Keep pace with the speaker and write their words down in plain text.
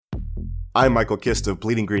I'm Michael Kist of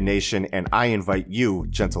Bleeding Green Nation, and I invite you,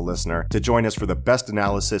 gentle listener, to join us for the best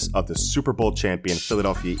analysis of the Super Bowl champion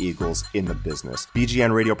Philadelphia Eagles in the business.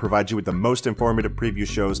 BGN Radio provides you with the most informative preview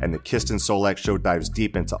shows, and the Kist and Solak Show dives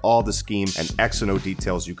deep into all the scheme and X and O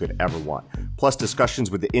details you could ever want. Plus discussions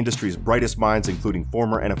with the industry's brightest minds, including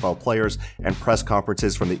former NFL players, and press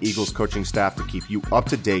conferences from the Eagles coaching staff to keep you up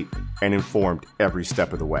to date and informed every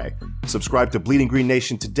step of the way. Subscribe to Bleeding Green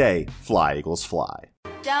Nation today. Fly, Eagles, fly.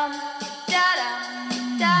 Dum, da, dum,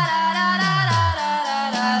 da, da, da, da, da,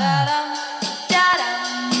 da, da, dum, da, dum,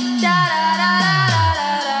 da, da, da,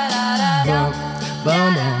 da, da, da,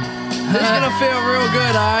 Boom, boom. This is gonna feel real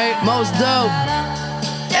good, alright? Most dope.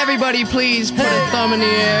 Everybody please put a thumb in the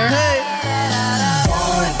air. Hey.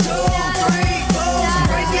 1, 2, 3, 4. Some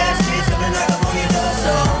crazy ass kids coming knock up on your door,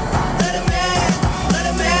 so let 'em in, let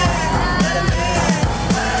 'em in, let 'em in.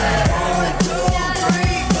 1, 2,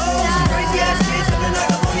 3, 4. Some crazy ass kids coming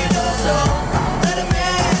knock up on your door, so let 'em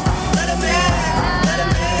in, let 'em in, let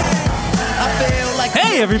 'em in. I feel like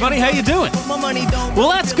Hey everybody, how you doing? my money don't. Well,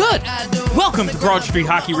 that's good. Welcome to Broad Street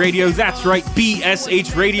Hockey Radio. That's right,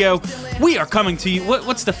 BSH Radio. We are coming to you.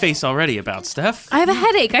 What's the face already about, Steph? I have a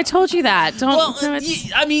headache. I told you that. Don't. Well, no,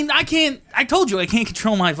 it's- I can't. I told you I can't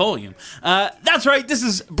control my volume. That's right. This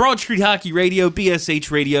is Broad Street Hockey Radio,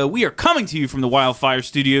 BSH Radio. We are coming to you from the Wildfire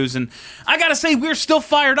Studios, and I gotta say we're still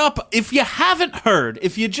fired up. If you haven't heard,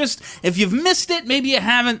 if you've missed it, maybe you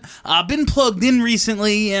haven't been plugged in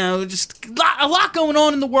recently. Just a lot going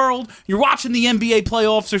on in the world. You're watching the NBA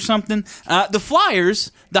playoffs or something. The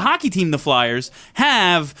Flyers, the hockey team, the Flyers,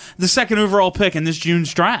 have the second overall pick in this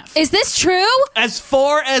June's draft. Is this true? As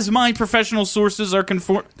far as my professional sources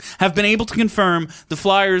have been able to confirm, the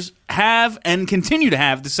Flyers have and continue to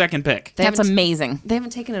have the second pick. That's amazing. They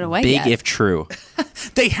haven't taken it away Big yet. if true.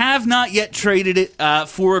 They have not yet traded it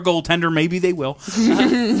for a goaltender. Maybe they will.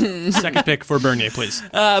 Second pick for Bernier, please.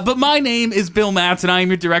 But my name is Bill Matz, and I am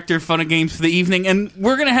your director of fun and games for the evening. And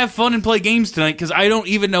we're going to have fun and play games tonight because I don't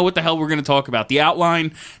even know what the hell we're going to talk about. The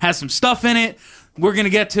outline has some stuff in it. We're going to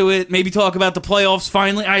get to it, maybe talk about the playoffs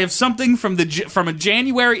finally. I have something from a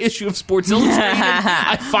January issue of Sports Illustrated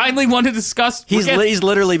I finally want to discuss. He's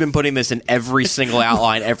literally been putting this in every single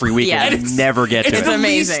outline every week, Yeah, and we never get to It's it. the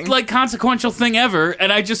amazing. least consequential thing ever,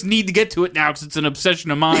 and I just need to get to it now because it's an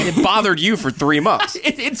obsession of mine. It bothered you for 3 months.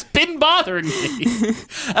 It's been bothering me.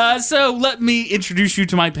 So let me introduce you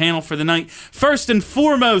to my panel for the night. First and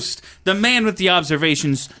foremost, the man with the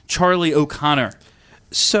observations, Charlie O'Connor.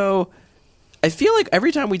 So, I feel like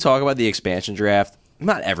every time we talk about the expansion draft,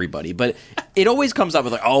 not everybody, but it always comes up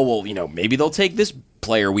with like, oh, well, maybe they'll take this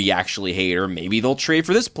player we actually hate, or maybe they'll trade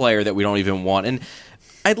for this player that we don't even want. And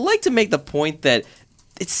I'd like to make the point that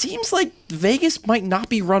it seems like Vegas might not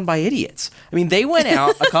be run by idiots. I mean, they went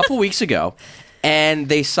out a couple weeks ago and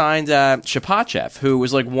they signed Shapachev, who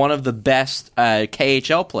was like one of the best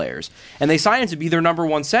KHL players. And they signed him to be their number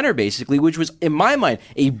one center, basically, which was, in my mind,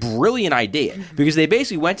 a brilliant idea. Because they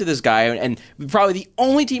basically went to this guy, and probably the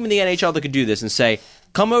only team in the NHL that could do this, and say,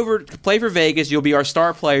 come over, play for Vegas, you'll be our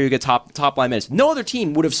star player, you get top line minutes. No other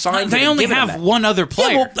team would have signed him. They only have one other player.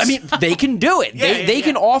 Yeah, well, I mean, they can do it. They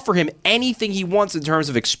can yeah. offer him anything he wants in terms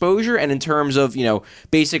of exposure and in terms of,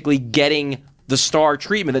 basically getting the star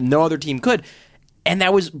treatment that no other team could. And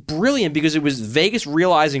that was brilliant because it was Vegas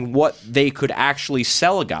realizing what they could actually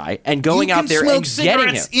sell a guy and going out there and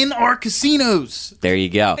getting him. In our casinos. There you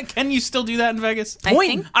go. Can you still do that in Vegas?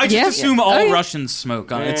 I just assume all yeah. Russians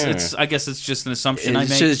smoke. It's. I guess it's just an assumption I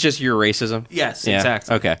make. It's just your racism. Yes, Yeah.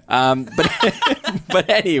 exactly. Okay. But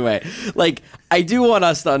anyway, I do want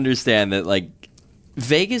us to understand that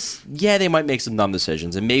Vegas, they might make some dumb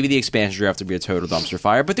decisions, and maybe the expansion draft will be a total dumpster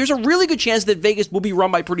fire, but there's a really good chance that Vegas will be run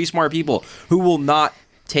by pretty smart people who will not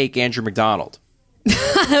take Andrew McDonald.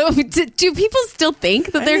 Do people still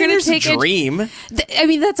think that they're going to take a dream? I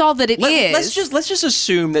mean, that's all that it is. Let's just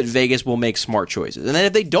assume that Vegas will make smart choices, and then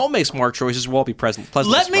if they don't make smart choices, we'll all be pleasantly surprised.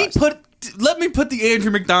 Let me put the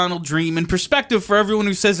Andrew McDonald dream in perspective for everyone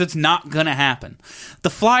who says it's not going to happen. The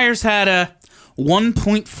Flyers had a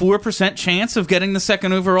 1.4% chance of getting the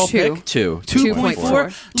second overall pick. 2.4.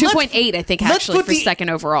 2.8, I think, actually, for second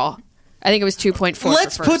overall. I think it was 2.4.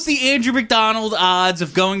 Let's put the Andrew McDonald odds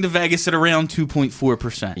of going to Vegas at around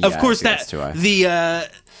 2.4%. Yeah, of course, that's too high.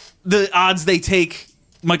 The odds they take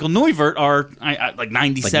Michael Neuvert are like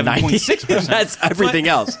 97.6%. That's everything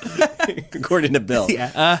else, according to Bill.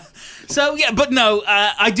 Yeah. But no,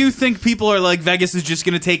 I do think people are like, Vegas is just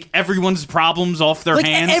going to take everyone's problems off their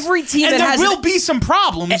hands. Every team and that there will be some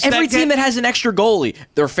problems. Every team that has an extra goalie,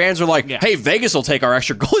 their fans are like, hey, Vegas will take our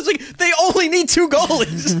extra goalies. Like, they only need 2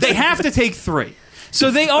 goalies. They have to take 3.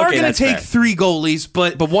 So they are Okay, going to that's take fair. 3 goalies,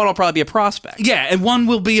 but one will probably be a prospect. yeah, and one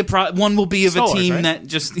will be of a Stolarz, team right? that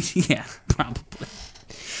just yeah, probably.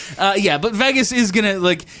 Yeah, but Vegas is going to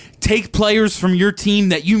like take players from your team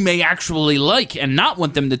that you may actually like and not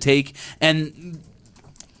want them to take, and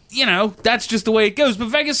you know, that's just the way it goes. But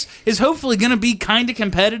Vegas is hopefully going to be kind of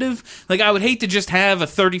competitive. Like, I would hate to just have a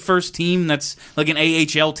 31st team that's like an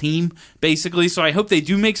AHL team, basically. So I hope they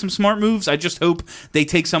do make some smart moves. I just hope they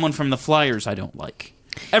take someone from the Flyers I don't like.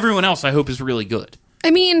 Everyone else I hope is really good.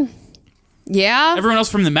 I mean, yeah. Everyone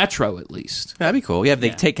else from the Metro, at least. That'd be cool. Yeah, if they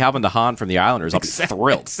take Calvin DeHaan from the Islanders, I'll be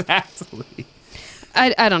thrilled. Exactly.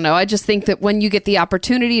 I don't know. I just think that when you get the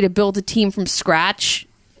opportunity to build a team from scratch,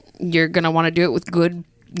 you're going to want to do it with good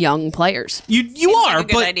young players. You are, like a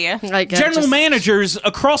good but idea. Like, general managers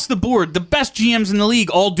across the board, the best GMs in the league,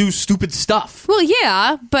 all do stupid stuff. Well,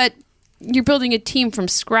 yeah, but you're building a team from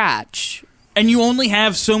scratch. And you only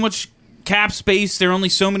have so much cap space. There are only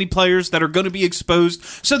so many players that are going to be exposed.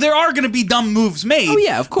 So there are going to be dumb moves made. Oh,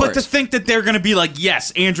 yeah, of course. But to think that they're going to be like,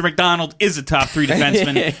 yes, Andrew McDonald is a top 3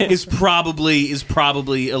 defenseman is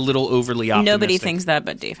probably a little overly optimistic. Nobody thinks that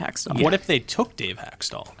but Dave Haxtell. What if they took Dave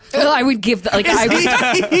Haxtell? Well, I would give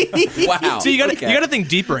Wow. So you got to think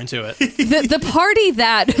deeper into it. the party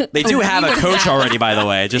that They do have a coach already, by the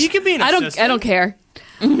way. Just You can be an I assistant. don't care.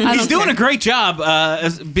 He's doing a great job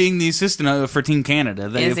as being the assistant for Team Canada.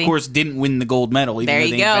 They, Is of he? course, didn't win the gold medal, even There though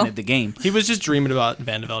you they go. invented the game. He was just dreaming about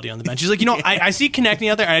Van de Velde on the bench. He's like, I see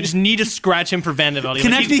Konechny out there, and I just need to scratch him for Van de Velde.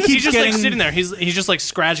 Konechny he's keeps just getting- like sitting there. He's just like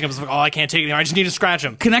scratching him. He's like, oh, I can't take it anymore. I just need to scratch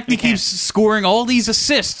him. Konechny keeps scoring all these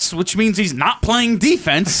assists, which means he's not playing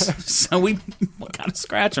defense. So we gotta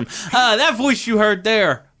scratch him. That voice you heard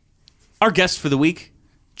there, our guest for the week,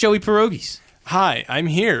 Joey Pierogies. Hi, I'm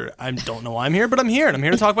here. I don't know why I'm here, but I'm here, and I'm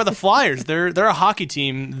here to talk about the Flyers. They're a hockey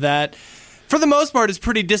team that, for the most part, is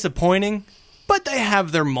pretty disappointing, but they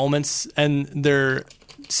have their moments, and their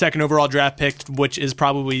second overall draft pick, which is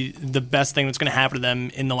probably the best thing that's going to happen to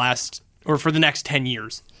them in the last or for the next 10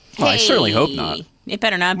 years. Well, I certainly hope not. It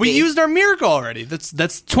better not We be. used our miracle already.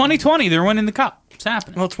 That's 2020, they're winning the cup. It's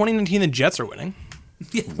happening. well, 2019 the Jets are winning.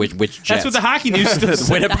 Which That's Jets? what the hockey news does.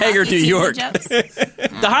 Winnipeg or New York? The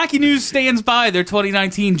hockey news stands by their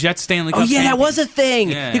 2019 Jets Stanley Cup. Oh yeah, that was a thing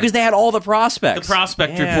Yeah. because they had all the prospects. The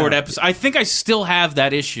prospect Yeah. report episode. I think I still have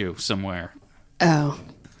that issue somewhere. Oh.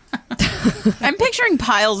 I'm picturing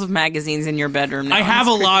piles of magazines in your bedroom now. I have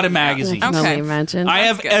a lot of magazines. Okay. Can only imagine. I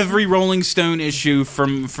have good. every Rolling Stone issue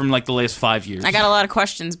from like the last 5 years. I got a lot of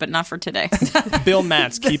questions, but not for today. Bill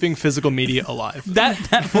Matz keeping physical media alive.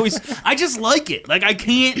 that voice. I just like it. Like I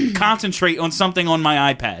can't concentrate on something on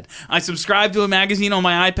my iPad. I subscribe to a magazine on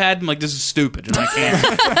my iPad. I'm like, this is stupid, and I can't.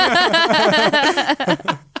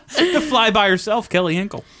 The fly by herself, Kelly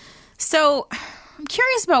Hinkle. So, I'm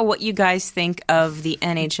curious about what you guys think of the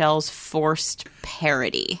NHL's forced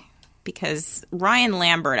parity. Because Ryan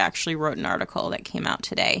Lambert actually wrote an article that came out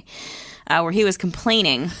today where he was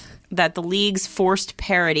complaining that the league's forced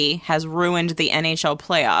parity has ruined the NHL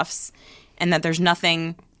playoffs and that there's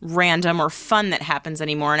nothing random or fun that happens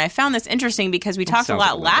anymore. And I found this interesting because we talked a sounds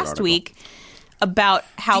lot like a Lambert last article. week about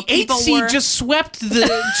how The 8th people seed were... just swept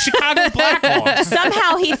the Chicago Blackhawks.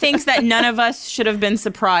 Somehow he thinks that none of us should have been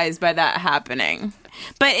surprised by that happening.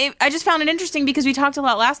 But I just found it interesting because we talked a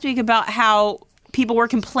lot last week about how people were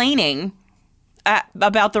complaining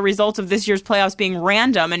about the results of this year's playoffs being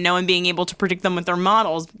random and no one being able to predict them with their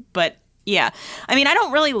models. But yeah, I mean, I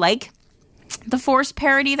don't really like the forced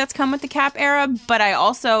parity that's come with the cap era, but I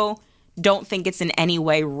also don't think it's in any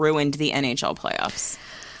way ruined the NHL playoffs.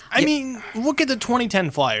 I mean, look at the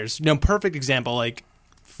 2010 Flyers. Perfect example. Like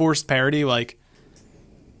forced parity. Like,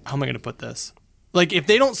 how am I going to put this? Like, if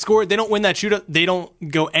they don't score, they don't win that shootout, they don't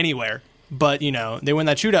go anywhere. But they win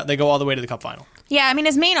that shootout, they go all the way to the Cup final. Yeah, I mean,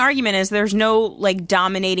 his main argument is there's no like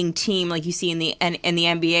dominating team like you see in the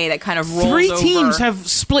NBA that kind of rolls 3 over. teams have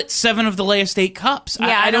split 7 of the last 8 cups.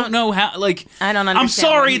 Yeah, I don't know how. Like, I don't I'm understand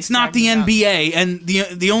what sorry, he's it's not the talking about. NBA, and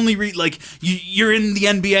the only you're in the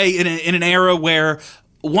NBA in an era where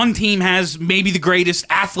one team has maybe the greatest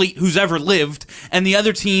athlete who's ever lived, and the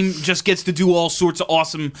other team just gets to do all sorts of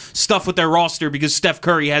awesome stuff with their roster because Steph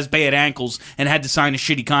Curry has bad ankles and had to sign a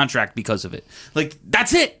shitty contract because of it. Like,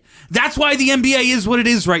 that's it. That's why the NBA is what it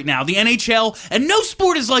is right now. The NHL, and no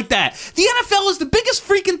sport is like that. The NFL is the biggest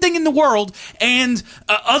freaking thing in the world, and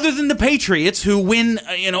other than the Patriots, who win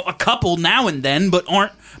a couple now and then, but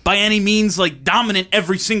aren't by any means like dominant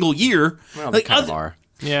every single year. Well, like they kind of are.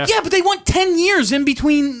 Yeah. Yeah, but they went 10 years in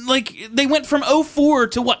between. Like, they went from 2004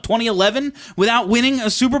 to 2011 without winning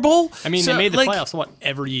a Super Bowl. I mean, So, they made the like, playoffs,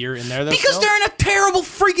 every year in there? because they're in a terrible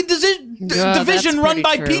freaking division that's run pretty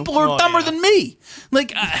by true. people who are Oh, dumber yeah. than me.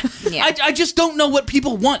 Like, I just don't know what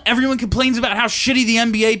people want. Everyone complains about how shitty the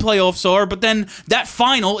NBA playoffs are, but then that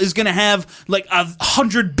final is going to have like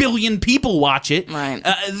 100 billion people watch it. Right.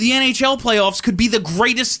 The NHL playoffs could be the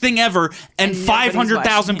greatest thing ever, and nobody's 500,000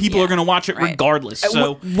 watching it, people yeah. are going to watch it Right. regardless.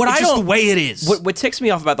 So what it's I just the don't- way it is. What ticks me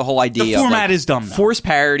off about the whole idea The of format like, is dumb, though. forced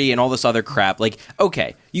parity and all this other crap, like,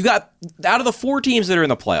 okay, you got, out of the 4 teams that are in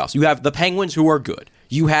the playoffs, you have the Penguins, who are good.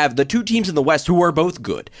 You have the 2 teams in the West who are both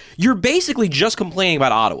good. You're basically just complaining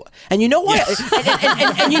about Ottawa, and you know why?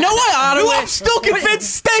 And you know why Ottawa? I'm still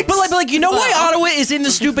convinced stinks. But like, you know why Ottawa is in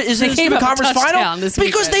the stupid gave up a conference touchdown final? this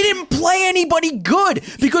Because weekend. they didn't play anybody good.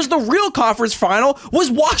 Because the real conference final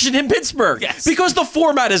was Washington Pittsburgh. Yes. Because the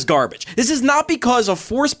format is garbage. This is not because of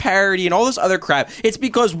forced parity and all this other crap. It's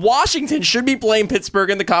because Washington should be playing Pittsburgh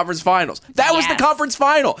in the conference finals. That was the Yes. conference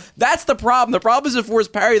final. That's the problem. The problem isn't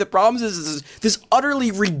forced parity. The problem is this utterly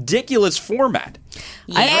ridiculous format.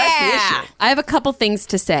 That's the issue. I have a couple things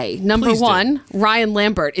to say. Number Please do. one, Ryan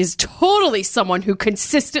Lambert is totally someone who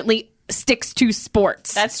consistently sticks to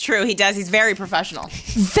sports. That's true. He does. He's very professional.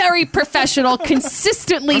 Very professional,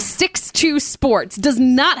 consistently sticks to sports, does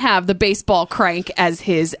not have the baseball crank as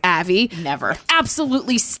his Avi. Never.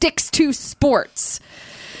 Absolutely sticks to sports.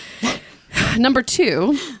 Number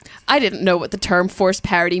two, I didn't know what the term forced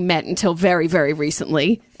parity meant until very, very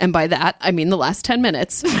recently. And by that, I mean the last 10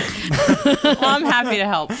 minutes. Well, I'm happy to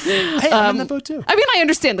help. Hey, I'm in that boat too. I mean, I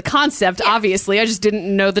understand the concept, obviously. I just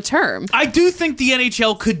didn't know the term. I do think the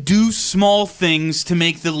NHL could do small things to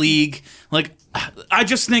make the league like. I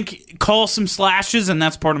just think call some slashes, and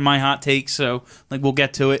that's part of my hot take. So, like, we'll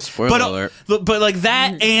get to it. Spoiler but, alert. But like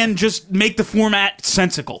that, and just make the format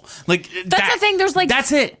sensical. Like That's the thing.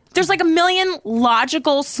 That's it. There's like a million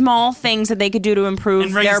logical small things that they could do to improve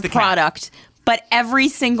And raise their the cap. product, but every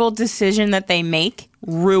single decision that they make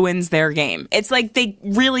ruins their game. It's like they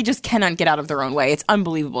really just cannot get out of their own way. It's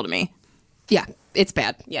unbelievable to me. Yeah, it's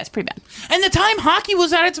bad. Yeah, it's pretty bad. And the time hockey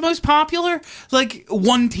was at its most popular, like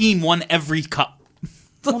one team won every cup.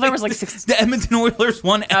 Well, there was like 6. The Edmonton Oilers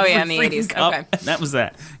won every yeah, in the freaking 80s. cup. Okay. And that was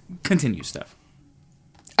that. Continue, Steph.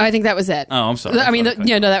 I think that was it. Oh, I'm sorry. I mean, Okay.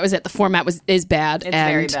 no, that was it. The format is bad. It's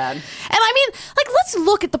very bad. And I mean, like, let's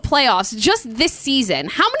look at the playoffs just this season.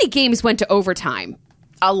 How many games went to overtime?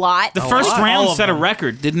 A lot. The first lot. round All of set a them.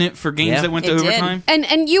 record, didn't it, for games Yeah. that went to It did. overtime?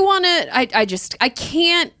 And you want to? I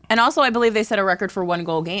can't. And also, I believe they set a record for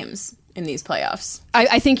 1-goal games in these playoffs.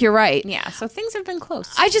 I think you're right. Yeah, so things have been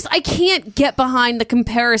close. I can't get behind the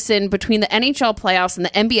comparison between the NHL playoffs and the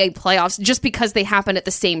NBA playoffs just because they happen at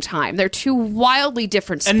the same time. They're two wildly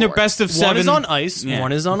different sports. And they're best of 7. One is on ice, Yeah.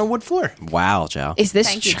 one is on a wood floor. Wow, Joe. Is this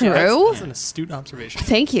Thank you, true? That's an astute observation.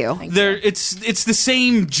 Thank you. It's the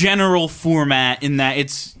same general format in that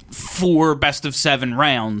it's 4 best of 7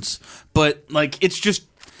 rounds, but like it's just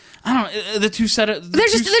I don't know, the two set of They're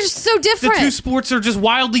just so different. The two sports are just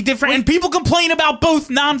wildly different, and people complain about both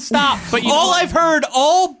nonstop. But all I've heard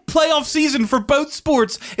all playoff season for both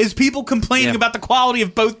sports is people complaining Yeah. about the quality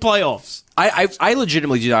of both playoffs. I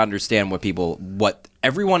legitimately do not understand what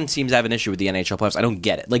everyone seems to have an issue with the NHL playoffs. I don't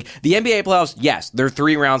get it. Like the NBA playoffs, yes, their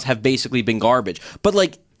 3 rounds have basically been garbage, but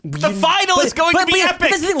like. The final is going to be epic. But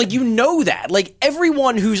that's the thing, like, you know that. Like,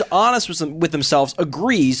 everyone who's honest with themselves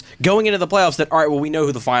agrees going into the playoffs that, all right, well, we know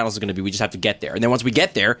who the finals is going to be. We just have to get there. And then once we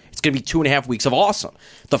get there, it's going to be 2.5 weeks of awesome.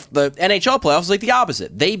 The NHL playoffs is like the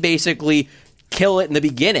opposite. They basically kill it in the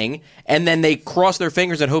beginning, and then they cross their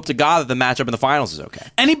fingers and hope to God that the matchup in the finals is okay.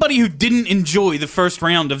 Anybody who didn't enjoy the first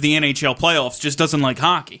round of the NHL playoffs just doesn't like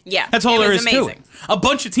hockey. Yeah, that's all it there was is to it. amazing. A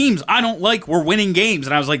bunch of teams I don't like were winning games,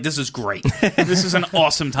 and I was like, "This is great. This is an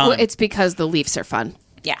awesome time." Well, it's because the Leafs are fun.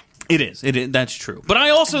 Yeah. It is. That's true. But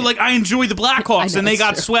I also I enjoy the Blackhawks, know, and they it's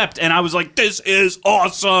got true. swept, and I was like, "This is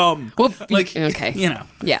awesome." Well, okay,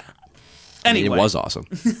 Yeah. Anyway, It was awesome.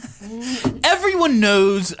 everyone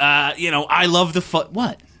knows. I love the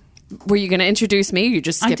What? Were you going to introduce me? Or you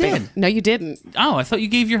just I skipping? did. No, you didn't. Oh, I thought you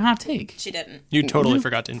gave your hot take. She didn't. You totally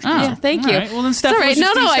forgot to introduce Oh, Yeah, thank all you. right. Well, then, Steph, It's all right. let's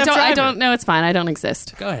just No, do I Steph don't. I Driver. don't know. It's fine. I don't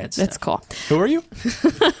exist. Go ahead. That's Steph. cool. Who are you?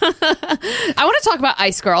 I want to talk about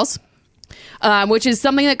Ice Girls, which is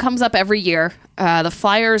something that comes up every year. The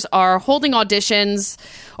Flyers are holding auditions,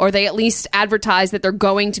 or they at least advertise that they're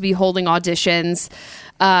going to be holding auditions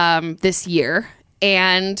this year.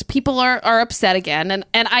 And people are upset again. And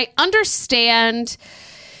I understand.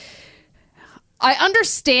 I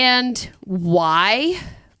understand why,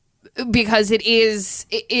 because it is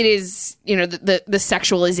the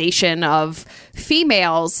sexualization of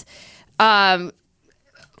females. But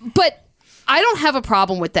I don't have a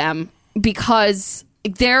problem with them because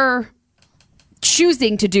they're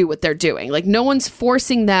choosing to do what they're doing. Like, no one's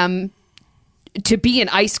forcing them to be an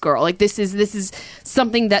ice girl. Like this is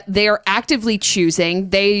something that they're actively choosing.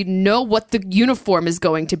 They know what the uniform is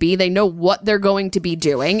going to be. They know what they're going to be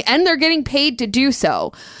doing, and they're getting paid to do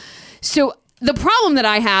so. So the problem that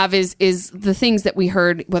I have is the things that we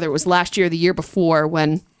heard, whether it was last year or the year before,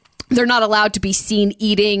 when they're not allowed to be seen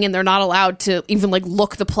eating and they're not allowed to even like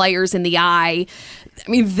look the players in the eye. I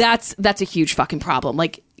mean, that's a huge fucking problem.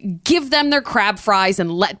 Like, give them their crab fries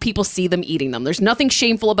and let people see them eating them. There's nothing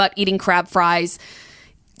shameful about eating crab fries.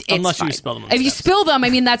 Unless fine. you spill them. If you spill them, I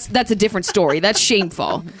mean, that's a different story. That's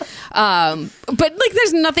shameful. But like,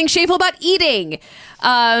 there's nothing shameful about eating.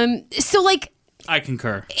 So like, I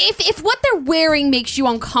concur. if what they're wearing makes you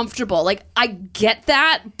uncomfortable, like, I get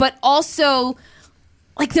that, but also,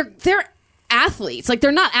 like, they're athletes. Like,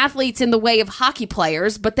 they're not athletes in the way of hockey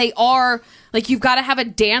players, but they are, like, you've got to have a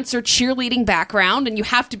dance or cheerleading background, and you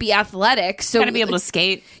have to be athletic. So Got to be able to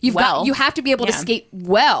skate you have to be able to Yeah. skate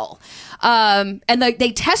well. And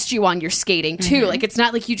they test you on your skating too. Like, it's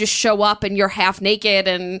not like you just show up and you're half naked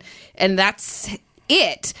and that's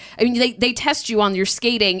it. I mean, they test you on your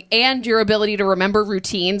skating and your ability to remember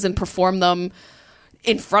routines and perform them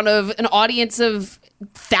in front of an audience of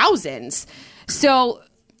thousands. So,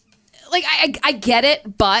 like, I get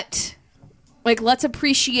it, but like, let's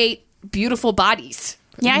appreciate beautiful bodies.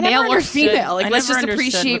 Yeah, I never male or understood- female. Like, I let's never just understood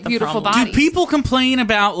appreciate what the beautiful problem was. bodies. Do people complain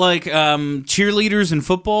about like cheerleaders in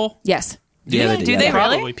football? Yes. Yeah, Do they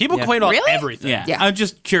Probably. really? People complain about Really? everything. Yeah. Yeah. I'm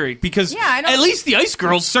just curious because Yeah, I don't- at least the ice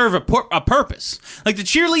girls serve a purpose. Like, the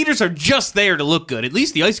cheerleaders are just there to look good. At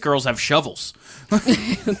least the ice girls have shovels.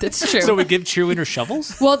 That's true. So we give cheerleaders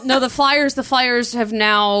shovels? Well, no, the Flyers have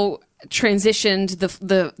now transitioned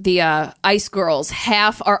the ice girls.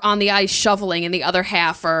 Half are on the ice shoveling, and the other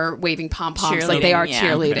half are waving pom poms like they are Cheerleading, yeah.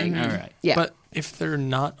 cheerleading. All right. Yeah, But if they're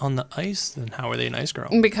not on the ice, then how are they an ice girl?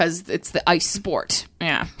 because it's the ice sport.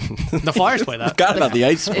 Yeah. The Flyers play that. Forgot about the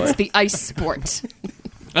ice It's sport. the ice sport.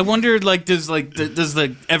 I wondered, like, does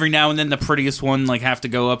the every now and then the prettiest one like have to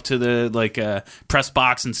go up to the press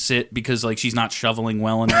box and sit because like she's not shoveling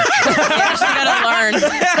well enough? Yeah, she gotta learn.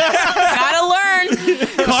 Gotta learn.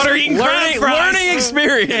 Caught her eating crab fries. Learning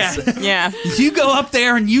experience. Yeah. You go up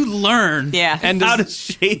there and you learn. Yeah. And how to does,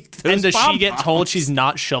 shake those and does she get pom-poms. told she's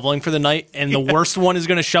not shoveling for the night, and the worst one is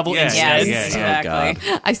going to shovel Yeah, instead? Yes, yeah.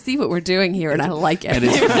 exactly. I see what we're doing here, and I like it.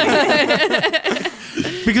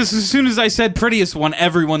 Because as soon as I said prettiest one,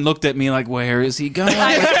 everyone looked at me like, where is he going?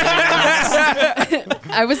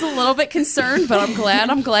 I was a little bit concerned, but I'm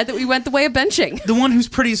glad that we went the way of benching. The one who's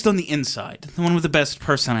prettiest on the inside. The one with the best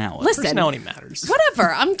personality. Listen, Personality matters.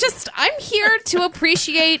 whatever. I'm here to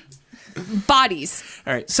appreciate bodies.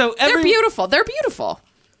 All right. So They're beautiful. They're beautiful.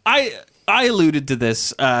 I alluded to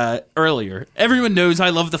this earlier. Everyone knows I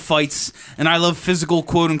love the fights and I love physical,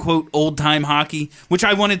 quote unquote, old time hockey, which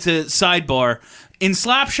I wanted to sidebar. In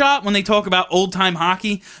Slapshot, when they talk about old time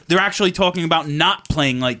hockey, they're actually talking about not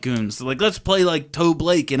playing like goons. They're like, let's play like Toe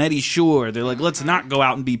Blake and Eddie Shore. They're like, let's not go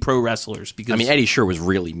out and be pro wrestlers because I mean, Eddie Shore was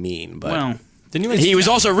really mean, but well, Didn't you he was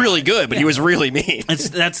also really good, but he was really mean.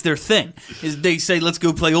 that's their thing. Is they say, let's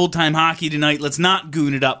go play old time hockey tonight. Let's not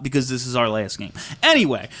goon it up because this is our last game.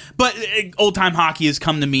 Anyway, but old time hockey has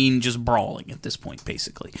come to mean just brawling at this point,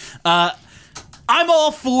 basically. I'm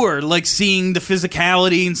all for like seeing the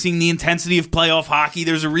physicality and seeing the intensity of playoff hockey.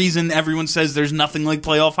 There's a reason everyone says there's nothing like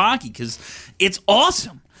playoff hockey because it's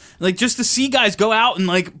awesome. Like, just to see guys go out and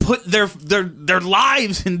like put their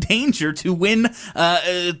lives in danger to win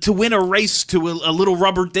a race to a little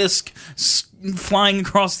rubber disc flying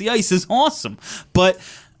across the ice is awesome. But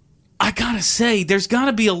I gotta say, there's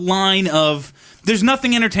gotta be a line of. There's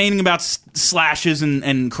nothing entertaining about slashes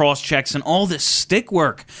and cross checks and all this stick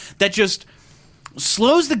work that just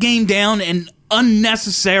slows the game down and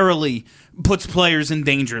unnecessarily puts players in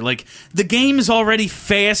danger. Like, the game is already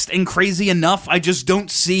fast and crazy enough. I don't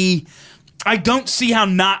see how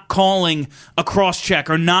not calling a cross check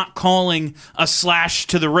or not calling a slash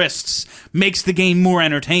to the wrists makes the game more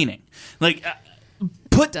entertaining. Like,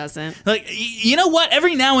 Doesn't. like, you know what?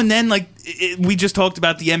 Every now and then, like, we just talked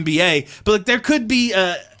about the NBA, but like, there could be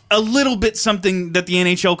a little bit something that the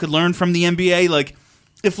NHL could learn from the NBA. Like,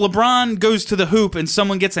 if LeBron goes to the hoop and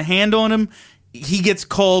someone gets a hand on him, he gets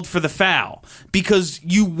called for the foul because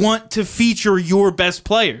you want to feature your best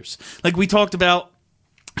players. Like we talked about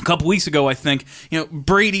a couple weeks ago, I think,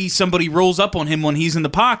 Brady, somebody rolls up on him when he's in the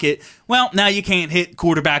pocket. Well, now you can't hit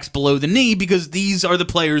quarterbacks below the knee because these are the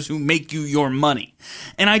players who make you your money.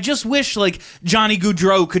 And I just wish, like, Johnny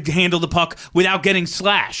Gaudreau could handle the puck without getting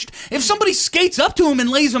slashed. If somebody skates up to him and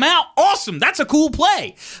lays him out, awesome, that's a cool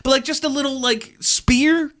play. But, like, just a little, like,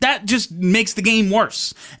 spear, that just makes the game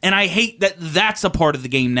worse. And I hate that that's a part of the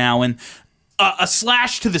game now. And a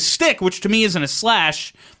slash to the stick, which to me isn't a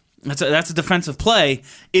slash. That's a defensive play.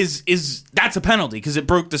 That's a penalty because it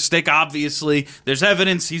broke the stick. Obviously, there's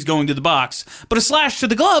evidence he's going to the box. But a slash to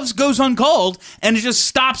the gloves goes uncalled, and it just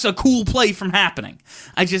stops a cool play from happening.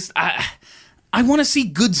 I want to see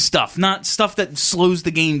good stuff, not stuff that slows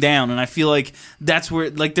the game down. And I feel like that's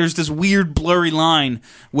where there's this weird blurry line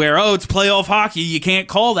where it's playoff hockey, you can't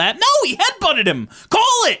call that. No, he headbutted him.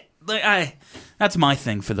 Call it. That's my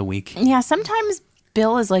thing for the week. Yeah, sometimes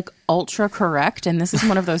Bill is ultra correct, and this is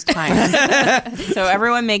one of those times. So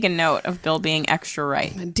everyone make a note of Bill being extra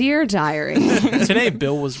right. Dear diary. Today,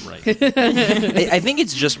 Bill was right. I think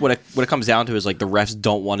it's just what it comes down to is the refs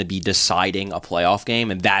don't want to be deciding a playoff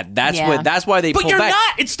game, and that's why they But pull you're back.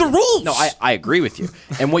 not. It's the rules. No, I agree with you.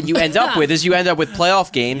 And what you end up with is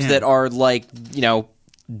playoff games that are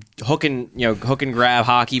hook and grab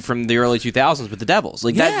hockey from the early 2000s with the Devils.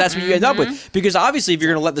 That's what you end up with. Because obviously, if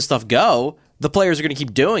you're going to let this stuff go, the players are going to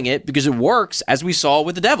keep doing it because it works, as we saw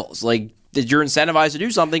with the Devils. You're incentivized to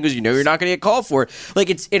do something because you know you're not going to get called for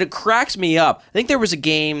it. It cracks me up. I think there was a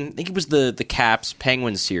game. I think it was the Caps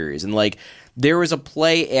Penguins series, and there was a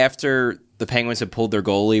play after the Penguins had pulled their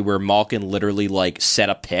goalie where Malkin literally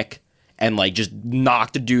set a pick and just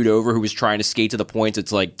knocked a dude over who was trying to skate to the point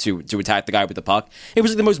to attack the guy with the puck. It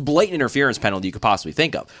was the most blatant interference penalty you could possibly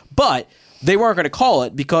think of, but they weren't going to call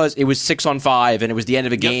it because it was 6-on-5 and it was the end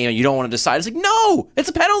of a game and you don't want to decide. It's no, it's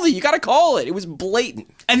a penalty. You got to call it. It was blatant.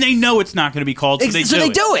 And they know it's not going to be called, so they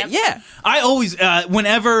do it. Yeah. I always,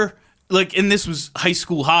 whenever, and this was high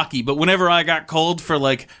school hockey, but whenever I got called for,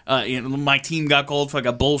 my team got called for,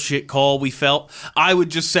 a bullshit call we felt, I would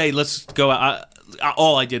just say, let's go out.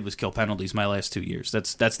 All I did was kill penalties my last 2 years.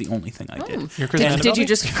 That's the only thing I did. Did you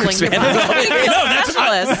just fling the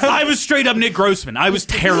I was straight up Nick Grossman. I was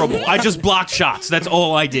terrible. I just blocked shots. That's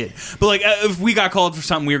all I did. But if we got called for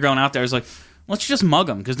something, we were going out there. I was like, let's just mug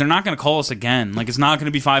them because they're not going to call us again. It's not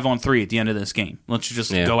going to be 5-on-3 at the end of this game. Let's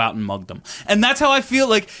just go out and mug them. And that's how I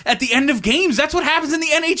feel at the end of games. That's what happens in the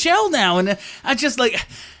NHL now. And I just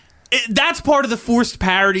that's part of the forced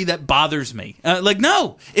parity that bothers me.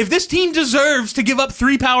 No, if this team deserves to give up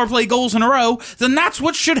 3 power play goals in a row, then that's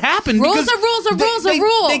what should happen. Rules are rules are rules are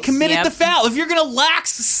rules. They committed the foul. If you're going to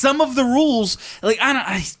lax some of the rules,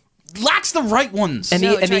 lax the right ones. And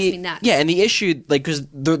it drives me nuts. Yeah, and the issue, because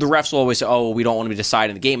the refs will always say, "Oh, we don't want to be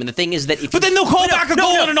deciding the game." And the thing is that then they'll call back a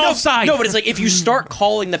goal and an offside. No, but it's if you start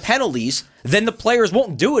calling the penalties, then the players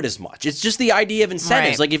won't do it as much. It's just the idea of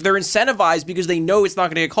incentives. Right. If they're incentivized because they know it's not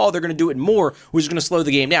going to get called, they're going to do it more, which is going to slow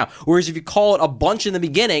the game down. Whereas if you call it a bunch in the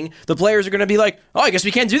beginning, the players are going to be like, "Oh, I guess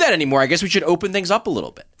we can't do that anymore. I guess we should open things up a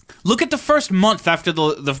little bit." Look at the first month after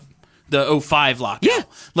the 05 lockout. Yeah.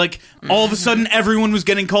 All of a sudden, everyone was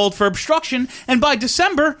getting called for obstruction, and by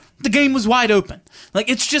December, the game was wide open.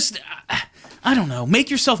 It's just, I don't know. Make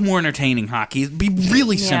yourself more entertaining, hockey. Be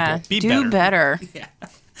really simple. Do better. Yeah.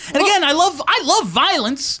 And again, I love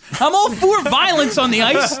violence. I'm all for violence on the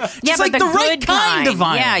ice. Yeah, Just but the right good kind of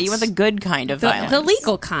violence. Yeah, you want the good kind of violence. The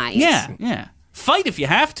legal kind. Yeah. Fight if you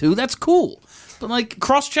have to. That's cool. But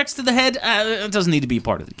cross checks to the head, it doesn't need to be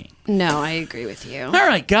part of the game. No, I agree with you. All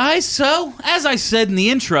right, guys. So, as I said in the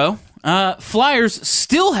intro, Flyers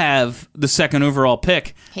still have the second overall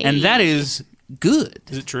pick, and that is good.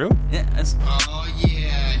 Is it true? Yeah. Oh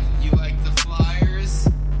yeah, you like the Flyers?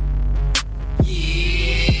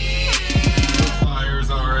 Yeah! The Flyers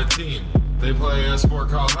are a team. They play a sport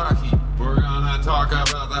called hockey. We're gonna talk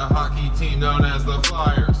about the hockey team known as the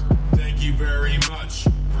Flyers. Thank you very much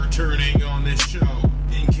for turning on this show.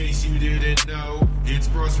 In case you didn't know, it's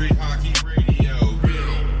Broad Street Hockey Radio.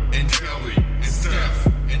 Bill and Kelly and Steph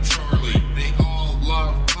and Charlie, they all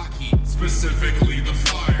love hockey, specifically the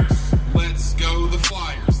Flyers. Let's go the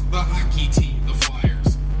Flyers, the hockey team, the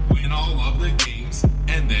Flyers. Win all of the games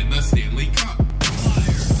and then the Stanley Cup.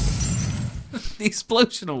 Flyers. The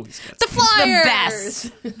explosion always gets The The Flyers.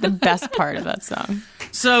 best. The best part of that song.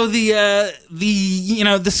 So the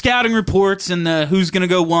scouting reports and the who's going to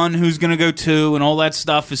go 1, who's going to go 2, and all that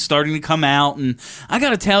stuff is starting to come out. And I got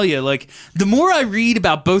to tell you, the more I read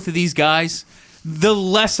about both of these guys, the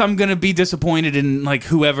less I'm going to be disappointed in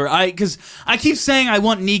whoever. Because I keep saying I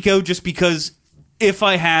want Nico just because if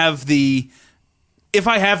I have the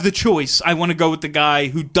choice, I want to go with the guy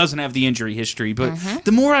who doesn't have the injury history. But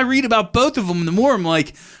the more I read about both of them, the more I'm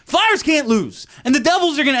like, Flyers can't lose. And the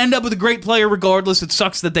Devils are going to end up with a great player regardless. It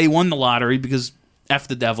sucks that they won the lottery because F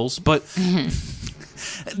the Devils. But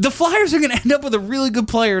the Flyers are going to end up with a really good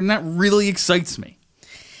player, and that really excites me.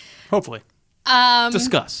 Hopefully.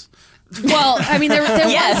 Discuss. Well, I mean,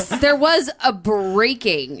 there was a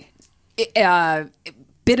breaking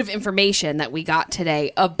bit of information that we got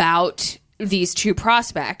today about these two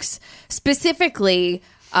prospects, specifically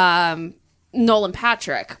Nolan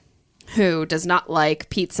Patrick, who does not like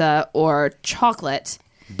pizza or chocolate.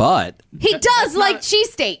 But He does like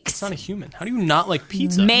cheesesteaks. It's not a human. How do you not like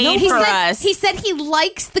pizza? Made He for said, us. he said he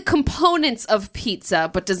likes the components of pizza,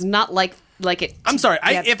 but does not like it. I'm sorry.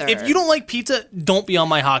 If together. you don't like pizza, don't be on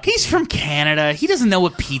my hockey. He's from Canada. He doesn't know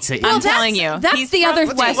what pizza is. I'm that's- telling you, that's he's the from other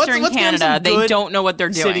thing. Western Let's give him some Canada. They good don't know what they're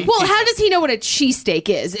doing. city. Well, how does he know what a cheesesteak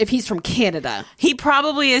is if he's from Canada? He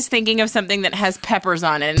probably is thinking of something that has peppers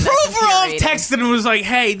on it. And that's Provorov infuriating. texted and was like,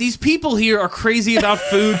 "Hey, these people here are crazy about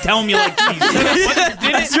food. Tell them you like cheese."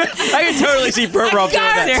 I can totally see Provorov doing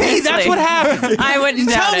that. Hey, that's what happened. I wouldn't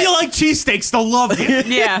Tell doubt them it. you like cheesesteaks. They'll love you.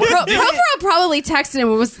 Yeah. Provorov probably texted him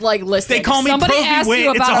and was like, "Listen, They call me somebody Provi asked Wit.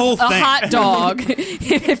 you It's about a whole a thing." hot dog.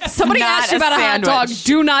 If somebody Not asks you a about a hot dog, sandwich.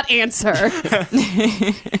 do not answer."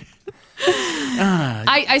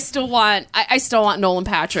 I still want Nolan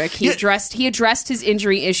Patrick. He addressed his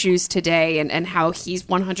injury issues today and how he's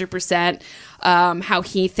 100%. How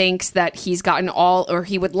he thinks that he's gotten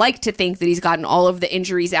he would like to think that he's gotten all of the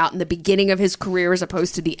injuries out in the beginning of his career as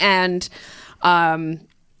opposed to the end.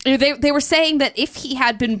 They were saying that if he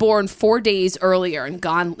had been born 4 days earlier and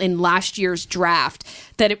gone in last year's draft,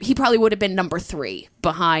 that he probably would have been number 3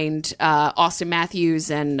 behind Austin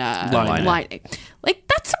Matthews and Laine. Like,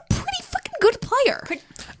 that's a pretty fucking good player.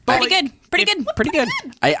 Pretty good. Pretty good.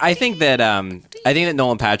 I think that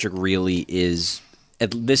Nolan Patrick really is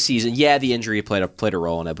this season. Yeah, the injury played a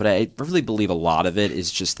role in it, but I really believe a lot of it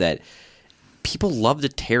is just that people love to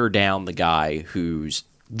tear down the guy who's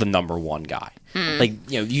the number one guy. Like,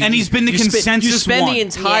 you know, And he's been the consensus You spend one. the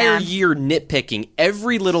entire Yeah. year nitpicking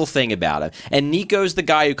every little thing about him. And Nico's the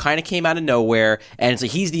guy who kind of came out of nowhere, and it's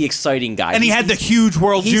like he's the exciting guy. And he had the huge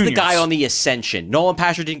World He's Juniors. the guy on the ascension. Nolan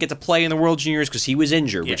Patrick didn't get to play in the World Juniors because he was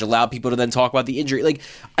injured, which allowed people to then talk about the injury. Like,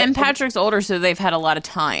 And Patrick's older, so they've had a lot of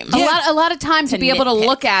time. A lot of time to be able to nitpick.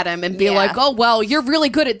 look at him and be Yeah. like, oh, well, you're really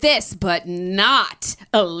good at this, but not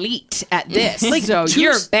elite at this. So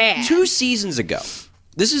you're bad. 2 seasons ago,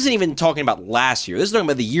 this isn't even talking about last year. This is talking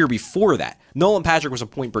about the year before that. Nolan Patrick was a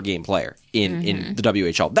point-per-game player in the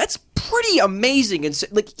WHL. That's pretty amazing. And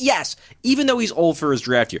like, yes, even though he's old for his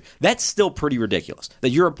draft year, that's still pretty ridiculous that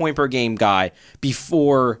you're a point-per-game guy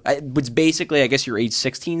before what's basically, I guess, your age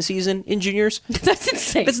 16 season in juniors. That's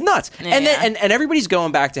insane. That's nuts. And Yeah. then and everybody's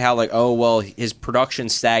going back to how like, oh well, his production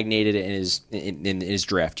stagnated in his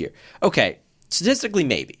draft year. Okay, statistically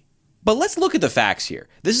maybe. But let's look at the facts here.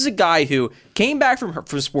 This is a guy who came back from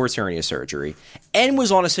sports hernia surgery and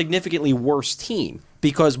was on a significantly worse team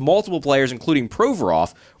because multiple players, including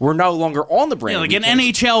Provorov, were no longer on the Brandon. Like an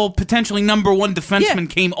Wheat Kings. NHL potentially number 1 defenseman Yeah.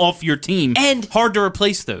 came off your team. And- hard to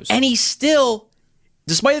replace those. And he still,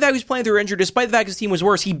 despite the fact he was playing through injury, despite the fact his team was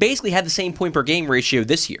worse, he basically had the same point per game ratio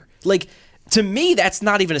this year. Like, to me, that's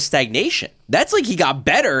not even a stagnation. That's like he got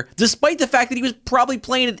better, despite the fact that he was probably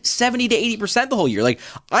playing at 70 to 80% the whole year. Like,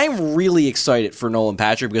 I'm really excited for Nolan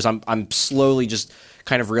Patrick because I'm slowly just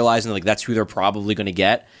kind of realizing like that's who they're probably going to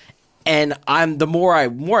get. And the more I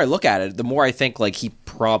look at it, the more I think like he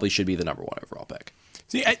probably should be the number 1 overall pick.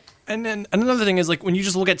 See, and then another thing is like when you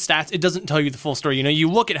just look at stats, it doesn't tell you the full story. You know, you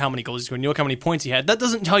look at how many goals he scored, and you look how many points he had. That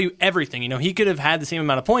doesn't tell you everything. You know, he could have had the same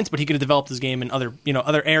amount of points, but he could have developed his game in other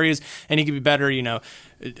areas, and he could be better. You know,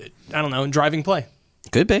 I don't know, in driving play.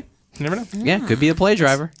 Could be. You never know. Yeah, could be a play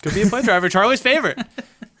driver. Could be a play driver. Charlie's favorite.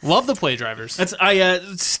 Love the play drivers. That's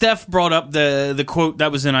Steph brought up the quote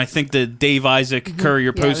that was in I think the Dave Isaac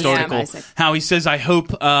Courier Post yeah, article. Isaac. How he says, I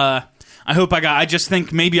just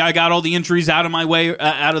think maybe I got all the injuries out of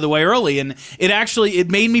the way early, and it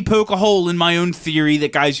made me poke a hole in my own theory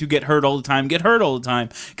that guys who get hurt all the time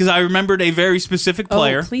because I remembered a very specific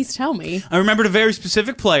player. Oh, please tell me. I remembered a very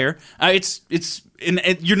specific player.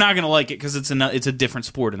 You're not going to like it because it's a different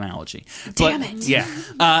sport analogy. Damn it. Yeah,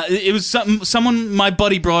 it was someone my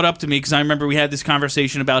buddy brought up to me because I remember we had this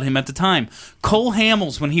conversation about him at the time. Cole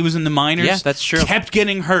Hamels, when he was in the minors, Yeah, that's true. kept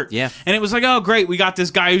getting hurt. Yeah. And it was like, oh great, we got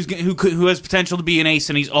this guy who has potential to be an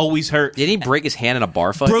ace, and he's always hurt. Didn't he break his hand in a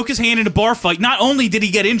bar fight? Broke his hand in a bar fight. Not only did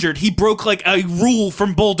he get injured, he broke like a rule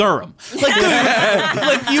from Bull Durham. Like, dude,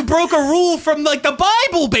 like you broke a rule from like the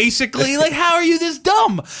Bible, basically. Like, how are you this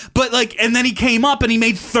dumb? But like, and then he came up and he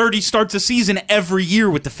made 30 starts a season every year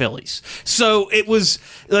with the Phillies. So it was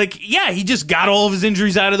like, yeah, he just got all of his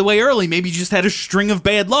injuries out of the way early. Maybe he just had a string of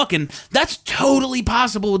bad luck, and that's totally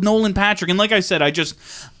possible with Nolan Patrick. And like I said,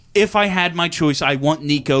 if I had my choice, I want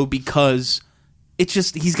Nico because It's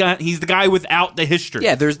just he's the guy without the history.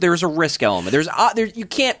 Yeah, there's a risk element. You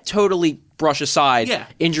can't totally brush aside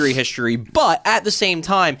injury history, but at the same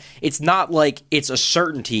time, it's not like it's a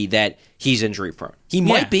certainty that he's injury prone. He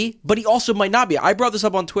might be, but he also might not be. I brought this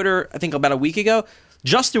up on Twitter, I think about a week ago.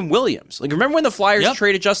 Justin Williams. Like, remember when the Flyers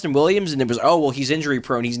traded Justin Williams and it was, he's injury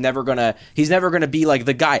prone. He's never gonna be like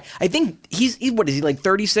the guy. I think he's what is he, like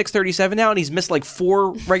 36, 37 now, and he's missed like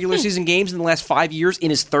 4 regular season games in the last 5 years in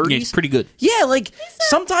his 30s. Yeah, he's pretty good. Yeah, like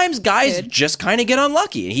sometimes guys just kind of get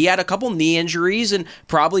unlucky. He had a couple knee injuries and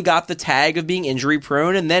probably got the tag of being injury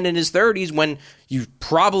prone, and then in his 30s when you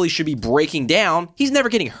probably should be breaking down, he's never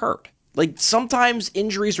getting hurt. Like, sometimes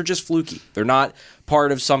injuries are just fluky. They're not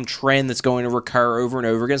part of some trend that's going to recur over and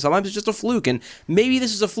over again. Sometimes it's just a fluke, and maybe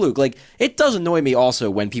this is a fluke. Like, it does annoy me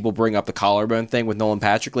also when people bring up the collarbone thing with Nolan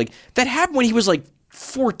Patrick. Like, that happened when he was, like,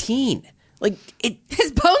 14. Like,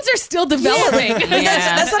 his bones are still developing.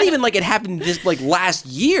 That's not even like it happened this, like, last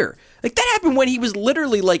year. Like, that happened when he was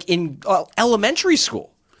literally, like, in elementary school.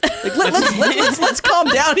 Like, let's calm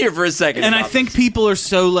down here for a second. And I think people are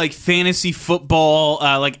so like fantasy football,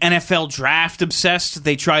 like NFL draft obsessed.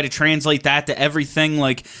 They try to translate that to everything.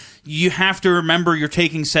 Like, you have to remember you're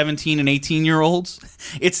taking 17 and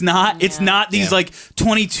 18-year-olds. It's not these like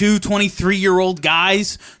 22, 23-year-old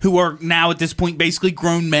guys who are now at this point basically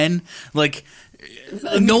grown men. Like,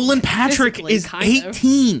 Nolan Patrick is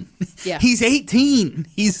 18. Yeah. He's 18.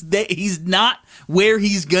 He's not where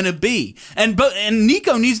he's gonna be. And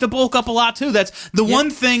Nico needs to bulk up a lot too. That's the one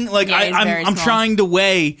thing. Like, I'm trying to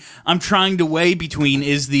weigh. I'm trying to weigh between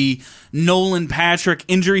is the Nolan Patrick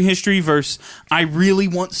injury history versus I really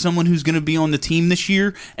want someone who's going to be on the team this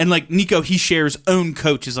year. And like Nico, he shares own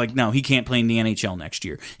coach is like, no, he can't play in the NHL next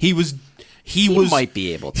year. He might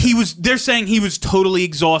be able to. They're saying he was totally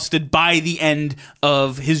exhausted by the end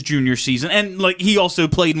of his junior season. And like, he also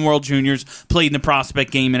played in World Juniors, played in the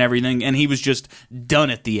prospect game and everything, and he was just done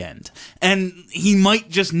at the end. And he might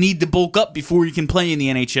just need to bulk up before he can play in the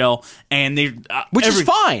NHL. And they which is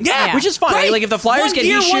fine. Yeah. Which is fine. Great. Like, if the Flyers get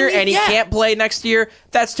Hischier and he can't play next year,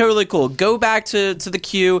 that's totally cool. Go back to the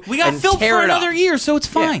queue. We got Phil for another year, so it's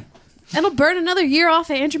fine. It'll burn another year off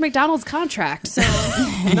of Andrew McDonald's contract. So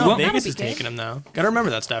no, Vegas is taking him though. Got to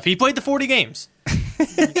remember that stuff. He played the 40 games.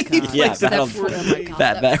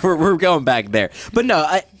 We're going back there. But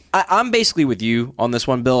no, I'm basically with you on this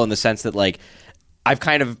one, Bill, in the sense that like I've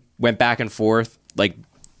kind of went back and forth. Like,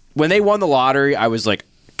 when they won the lottery, I was like,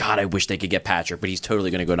 God, I wish they could get Patrick, but he's totally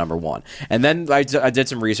going to go number 1. And then I did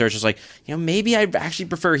some research. It's like, maybe I actually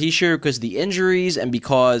prefer Hischier because of the injuries and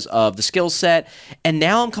because of the skill set. And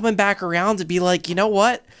now I'm coming back around to be like, you know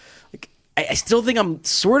what? Like, I still think I'm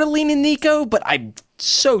sort of leaning Nico, but I'm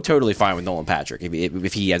so totally fine with Nolan Patrick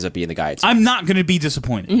if he ends up being the guy. I'm not going to be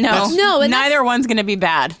disappointed. No, and neither one's going to be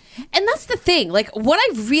bad. And that's the thing. Like, what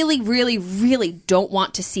I really, really, really don't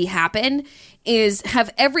want to see happen is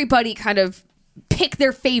have everybody kind of pick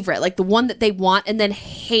their favorite, like the one that they want, and then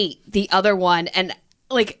hate the other one. And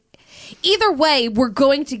like, either way, we're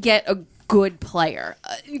going to get a good player,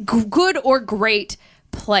 good or great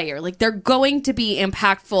player. Like, they're going to be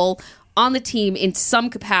impactful on the team in some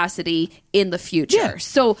capacity in the future. Yeah.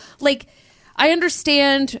 So like, I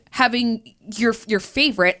understand having your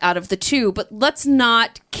favorite out of the two, but let's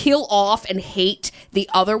not kill off and hate the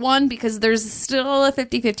other one because there's still a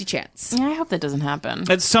 50-50 chance. Yeah, I hope that doesn't happen.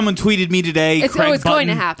 Someone tweeted me today. It's Craig going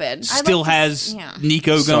to happen. Still has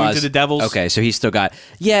Nico going to the Devils. Okay, so he's still got.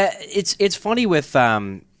 Yeah, it's funny with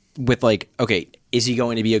like, okay, is he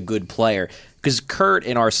going to be a good player? Because Kurt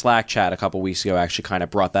in our Slack chat a couple weeks ago actually kind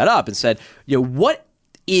of brought that up and said, what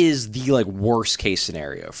is the like worst case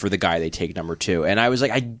scenario for the guy they take number 2? And I was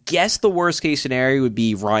like, I guess the worst case scenario would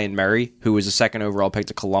be Ryan Murray, who was a second overall pick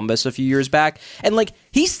to Columbus a few years back. And like,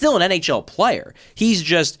 he's still an NHL player. He's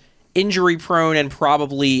just injury prone and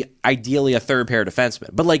probably ideally a third pair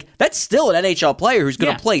defenseman. But like, that's still an NHL player who's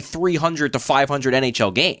going to play 300 to 500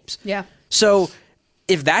 NHL games. Yeah. So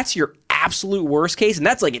if that's your absolute worst case, and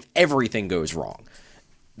that's like if everything goes wrong,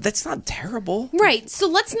 that's not terrible. Right. So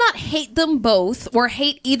let's not hate them both or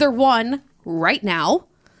hate either one right now.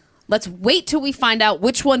 Let's wait till we find out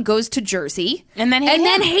which one goes to Jersey. And then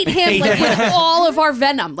hate him like with all of our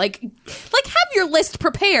venom. Like have your list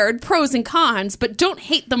prepared, pros and cons, but don't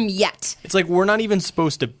hate them yet. It's like we're not even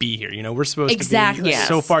supposed to be here. We're supposed to be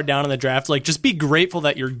so far down in the draft. Like, just be grateful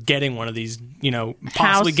that you're getting one of these,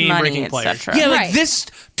 possibly game-breaking players. Yeah, like this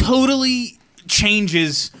totally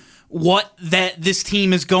changes what this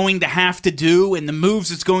team is going to have to do and the moves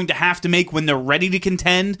it's going to have to make when they're ready to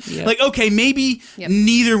contend. Yep. Like, okay, maybe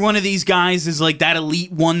neither one of these guys is like that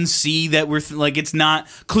elite 1C that we're like, it's not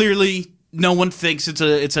clearly no one thinks it's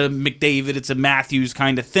a McDavid, it's a Matthews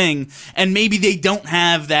kind of thing, and maybe they don't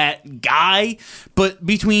have that guy. But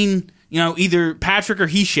between either Patrick or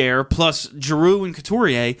Hischier plus Giroux and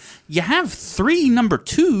Couturier, you have 3 number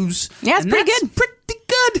 2s. Yeah, it's and pretty that's good.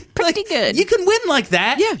 Pretty good. good. You can win like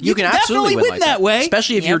that. Yeah, you can absolutely definitely win like that way.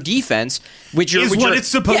 especially if your defense, which Is what it's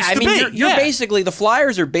supposed to be. You're basically the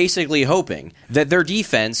Flyers are basically hoping that their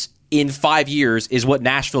defense in 5 years is what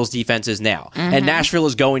Nashville's defense is now, and Nashville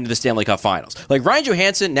is going to the Stanley Cup Finals. Like Ryan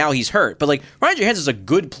Johansson, now he's hurt, but like Ryan Johansson's a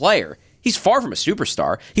good player. He's far from a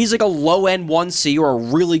superstar. He's like a low-end 1C or a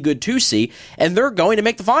really good 2C, and they're going to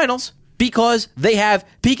make the finals because they have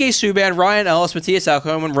PK Subban, Ryan Ellis, Matthias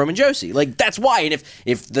Alcom, and Roman Josi. Like, that's why. And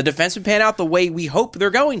if the defensemen pan out the way we hope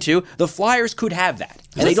they're going to, the Flyers could have that.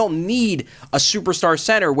 And they don't need a superstar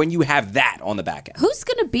center when you have that on the back end. Who's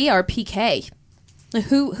going to be our PK?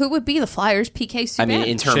 Who would be the Flyers' PK Subban? I mean,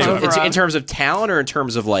 in terms of talent or in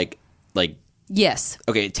terms of like yes.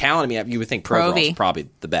 Okay, talent, I mean, you would think Provorov's Provy. probably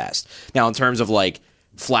the best. Now, in terms of, like,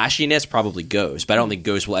 flashiness, probably Ghost, but I don't think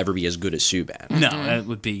Ghost will ever be as good as Subban. No, that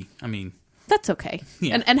would be, That's okay.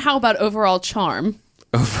 Yeah. And how about overall charm?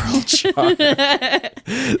 Overall charm.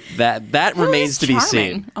 that remains to be Charming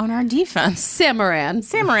seen. on our defense. Sam Moran.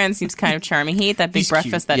 Sam Moran seems kind of charming. He ate that big He's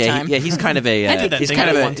breakfast cute. that time. He's kind of a did that he's thing kind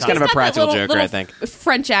of at a one he's time. kind of a He's got that practical little joker, I think.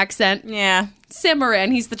 French accent. Yeah. Sam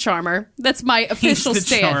Moran, he's the charmer. That's my official He's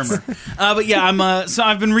the stance. charmer. But yeah, so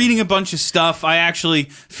I've been reading a bunch of stuff. I actually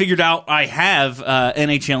figured out I have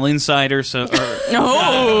NHL Insider,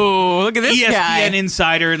 Oh, look at this ESPN guy.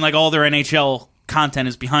 Insider, and like all their NHL content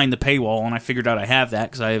is behind the paywall, and I figured out I have that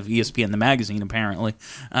because I have ESPN the magazine apparently.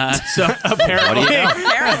 So apparently, What do you know?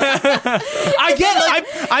 I get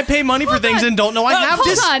like I pay money for things and don't know I have Hold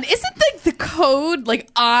this. on. Isn't the code like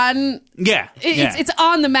on... yeah, yeah. It's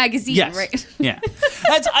on the magazine, Yes. right? Yeah.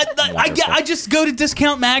 I just go to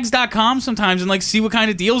discountmags.com sometimes and like see what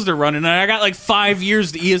kind of deals they're running. And I got like 5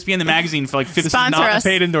 years to ESPN the magazine for like 50 Sponsor not us.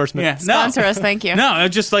 Paid endorsement. Yeah. Sponsor us, thank you. No,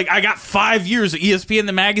 it's just like I got 5 years of ESPN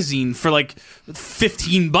the magazine for like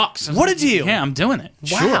 $15. What a deal. Yeah, I'm doing it.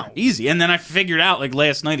 Wow. Sure. Easy. And then I figured out like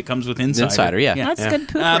last night it comes with Insider. Insider, yeah. That's good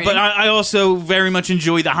poop But I also very much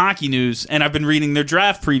enjoy the hockey news, and I've been reading their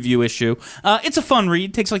draft preview issue. It's a fun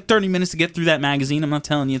read. It takes like 30 minutes to get through that magazine. I'm not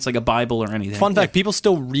telling you it's like a Bible or anything. Fun fact: people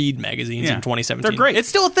still read magazines Yeah. in 2017. They're great. It's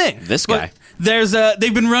still a thing. This guy. There's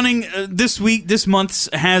they've been running this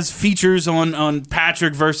month has features on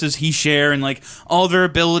Patrick versus Hischier and like all their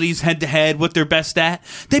abilities head to head, what they're best at.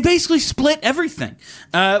 They basically split everything.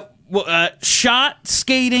 Shot,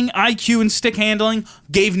 skating, IQ, and stick handling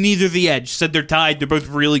gave neither the edge. Said they're tied. They're both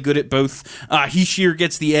really good at both. Hischier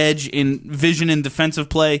gets the edge in vision and defensive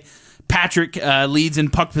play. Patrick leads in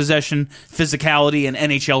puck possession, physicality, and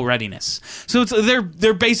NHL readiness. So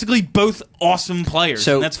they're basically both awesome players,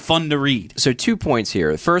 So- and that's fun to read. So 2 points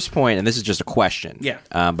here. The first point, and this is just a question. Yeah.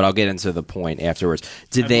 But I'll get into the point afterwards.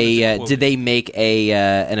 Did wanted to quote they make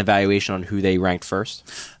an evaluation on who they ranked first?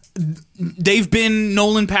 They've been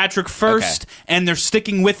Nolan Patrick first, and they're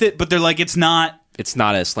sticking with it, but they're like, it's not. It's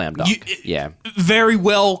not a slam dunk. Yeah. Very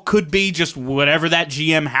well could be just whatever that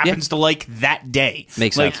GM happens to like that day.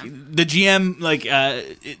 Makes like, sense. The GM, like,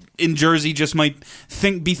 in Jersey just might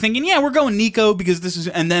be thinking, yeah, we're going Nico because this is,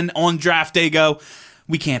 and then on draft day go,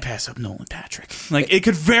 we can't pass up Nolan Patrick. Like, it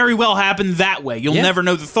could very well happen that way. You'll Yeah. never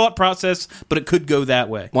know the thought process, but it could go that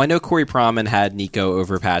way. Well, I know Corey Proman had Nico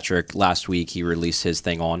over Patrick last week. He released his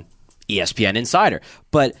thing on ESPN Insider.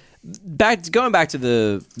 But going back to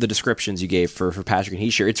the descriptions you gave for Patrick and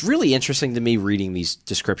Hischier, it's really interesting to me reading these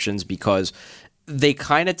descriptions because they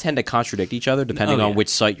kind of tend to contradict each other depending on which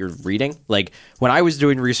site you're reading. Like when I was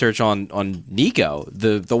doing research on Nico,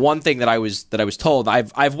 the one thing that I was told,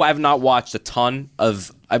 I've not watched a ton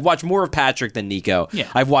of. I've watched more of Patrick than Nico. Yeah.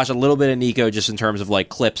 I've watched a little bit of Nico just in terms of like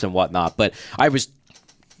clips and whatnot, but I was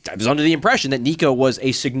under the impression that Nico was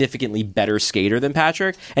a significantly better skater than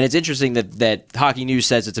Patrick, and it's interesting that Hockey News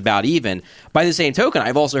says it's about even. By the same token,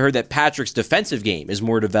 I've also heard that Patrick's defensive game is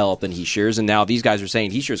more developed than Hischier's, and now these guys are saying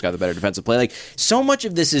Hischier's got the better defensive play. Like, so much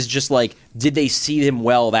of this is just like, did they see him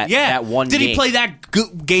well that one Did game? he play that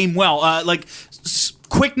game well?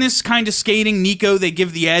 Quickness kind of skating, Nico, they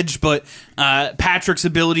give the edge, but Patrick's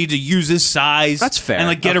ability to use his size. That's fair. And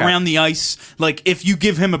like get Okay. around the ice. Like if you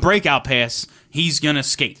give him a breakout pass, he's gonna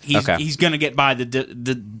skate. He's Okay. he's gonna get by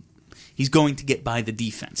he's going to get by the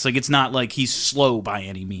defense. Like, it's not like he's slow by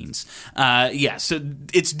any means. So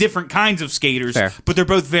it's different kinds of skaters, Fair. but they're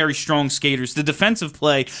both very strong skaters. The defensive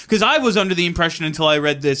play, because I was under the impression until I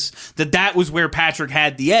read this that was where Patrick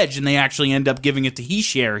had the edge, and they actually end up giving it to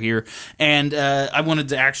Hischier here. And I wanted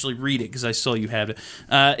to actually read it because I saw you had it.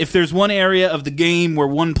 If there's one area of the game where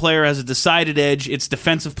one player has a decided edge, it's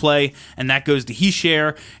defensive play, and that goes to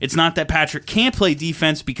Hischier. It's not that Patrick can't play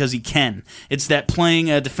defense because he can. It's that playing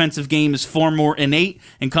a defensive game is far more innate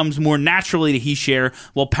and comes more naturally to Hischier,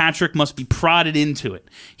 while Patrick must be prodded into it.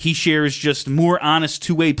 Hischier is just more honest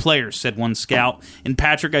two-way player, said one scout. In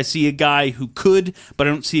Patrick, I see a guy who could, but I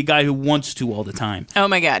don't see a guy who wants to all the time. Oh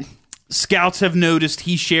my God. Scouts have noticed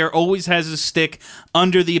Hischier always has his stick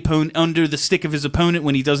under the stick of his opponent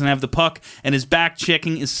when he doesn't have the puck, and his back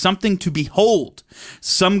checking is something to behold.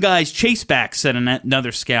 Some guys chase back, said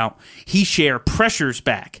another scout. Hischier pressures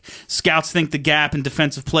back. Scouts think the gap in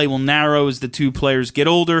defensive play will narrow as the two players get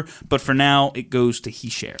older, but for now, it goes to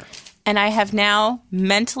Hischier. And I have now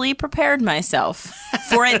mentally prepared myself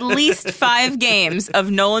for at least 5 games of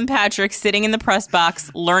Nolan Patrick sitting in the press box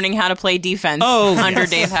learning how to play defense under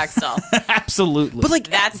Dave Hextall. Absolutely. But, like,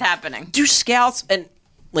 That's happening. do scouts and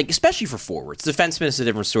like especially for forwards, defensemen is a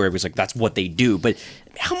different story because like that's what they do. But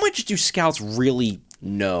how much do scouts really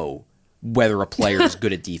know whether a player is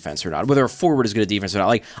good at defense or not, whether a forward is good at defense or not?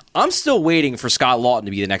 Like, I'm still waiting for Scott Lawton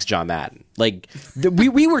to be the next John Madden. Like,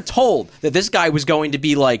 we were told that this guy was going to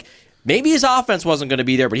be like, maybe his offense wasn't going to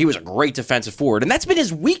be there, but he was a great defensive forward, and that's been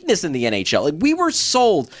his weakness in the NHL. Like, we were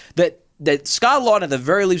sold that Scott Lawton at the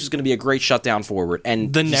very least was going to be a great shutdown forward,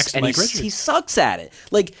 and The next Mike Richards. he sucks at it.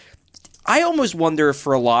 Like, I almost wonder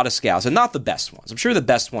for a lot of scouts, and not the best ones. I'm sure the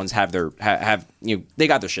best ones have they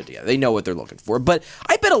got their shit together. They know what they're looking for. But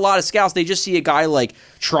I bet a lot of scouts, they just see a guy like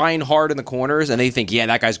trying hard in the corners, and they think, yeah,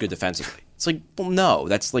 that guy's good defensively. It's like, well, no,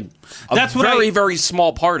 that's like very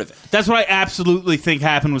small part of it. That's what I absolutely think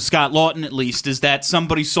happened with Scott Lawton, at least, is that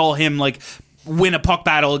somebody saw him like win a puck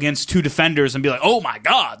battle against 2 defenders and be like, oh my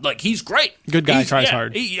God, like he's great. Good guy, tries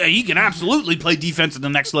hard. He can absolutely play defense at the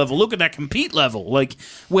next level. Look at that compete level. Like,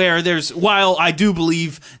 while I do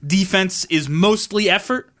believe defense is mostly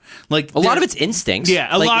effort, like A lot of it's instincts.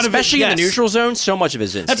 Yeah, lot of it, especially in the neutral zone, so much of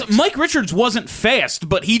his instincts. Mike Richards wasn't fast,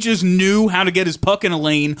 but he just knew how to get his puck in a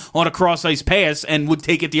lane on a cross-ice pass and would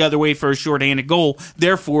take it the other way for a short-handed goal.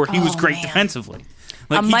 Therefore, he was great defensively.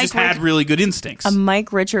 Like, he just had really good instincts. A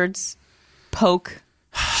Mike Richards poke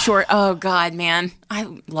short. Oh God, man,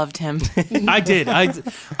 I loved him. I did.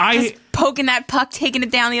 I Poking that puck, taking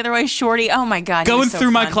it down the other way, shorty. Oh my God, he going was so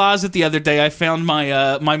through my fun. closet the other day, I found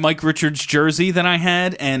my my Mike Richards jersey that I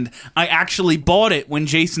had, and I actually bought it when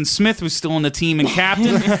Jason Smith was still on the team and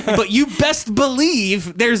captain. But you best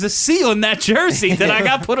believe there's a C on that jersey that I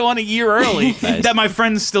got put on a year early. Nice. That my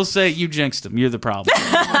friends still say, you jinxed him. You're the problem.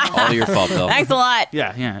 All your fault, Bill. Thanks a lot.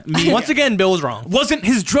 Yeah. Once again, Bill was wrong. Wasn't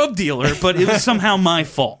his drug dealer, but it was somehow my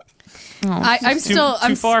fault. I'm still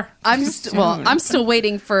too far? I'm still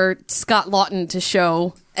waiting for Scott Lawton to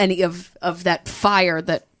show any of that fire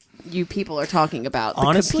that you people are talking about. the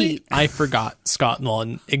Honestly, compete. I forgot Scott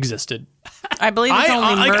Lawton existed. I believe it's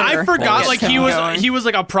only murder. I forgot that gets he him was going. he was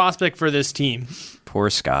like a prospect for this team.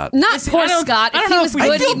 Poor Scott. Not poor Scott. If he was good,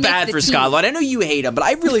 I feel he'd make bad the for team. Scott Lawton. I know you hate him, but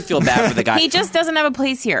I really feel bad for the guy. He just doesn't have a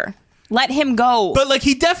place here. Let him go. But like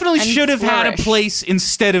he definitely And should have had a flourish. place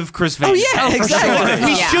instead of Chris Van. Oh, yeah, exactly.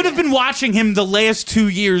 We Yeah. should have been watching him the last 2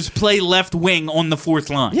 years play left wing on the 4th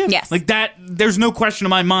line. Yes. Like that. There's no question in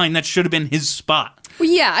my mind that should have been his spot. Well,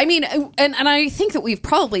 yeah, I mean, and I think that we've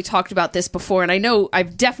probably talked about this before, and I know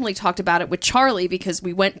I've definitely talked about it with Charlie because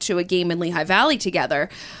we went to a game in Lehigh Valley together.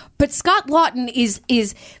 But Scott Lawton is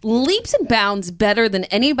leaps and bounds better than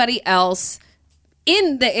anybody else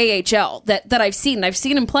in the AHL that I've seen. I've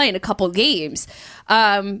seen him play in a couple games.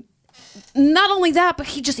 Not only that, but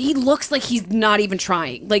he looks like he's not even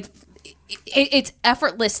trying. Like it's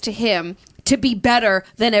effortless to him to be better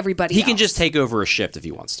than everybody He else. can just take over a shift if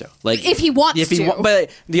he wants to. Like If he wants to.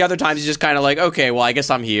 But the other times he's just kind of like, okay, well, I guess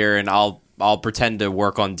I'm here and I'll pretend to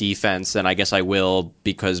work on defense, and I guess I will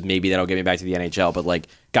because maybe that'll get me back to the NHL. But like,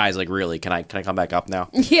 guys, like, really, can I come back up now?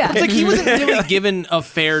 Yeah. It's like he wasn't really given a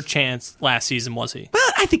fair chance last season, was he?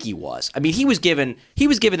 Well, I think he was. I mean, he was given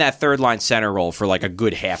that third line center role for like a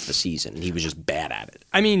good half the season, and he was just bad at it.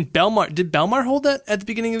 I mean, did Belmar hold that at the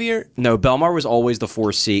beginning of the year? No, Belmar was always the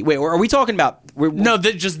 4C. Wait, are we talking about? No,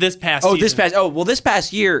 just this past season. This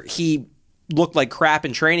past year he looked like crap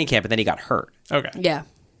in training camp, and then he got hurt. Okay. Yeah.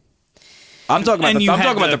 I'm talking And about you I'm had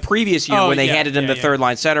talking about the- the previous year Oh, when they yeah, handed him yeah, the yeah. third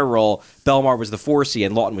line center role. Belmar was the 4C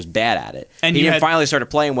and Lawton was bad at it. And he you didn't had- finally started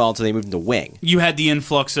playing well until they moved him to wing. You had the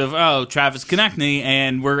influx of Travis Konechny,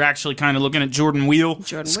 and we're actually kind of looking at Jordan Wheel.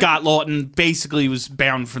 Scott Lawton basically was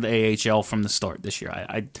bound for the AHL from the start this year.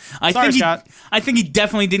 I Sorry, think Scott. I think he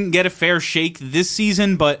definitely didn't get a fair shake this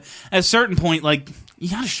season, but at a certain point, like, you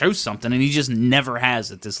got to show something, and he just never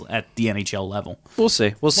has at the NHL level. We'll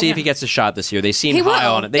see. We'll see if he gets a shot this year. They seem He high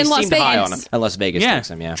will, on it. They in Las seemed high on Vegas. him. And Las Vegas takes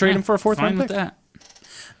him, yeah. Trade him for a fourth Fine round with pick.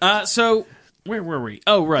 that. So where were we?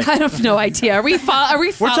 Oh, right. I have no idea. Are we We're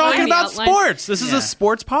following talking the about outline? sports. This is Yeah. a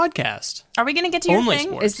sports podcast. Are we going to get to your Only thing?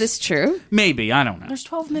 sports. Is this true? Maybe, I don't know. There's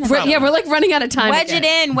 12 minutes. We're like running out of time. Wedge again.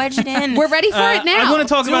 it in. We're ready for it now. I want to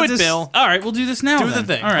talk Do about it, this. Bill. All right, we'll do this now. Do the then.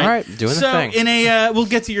 thing. All right, All right, doing the so thing. in a, we'll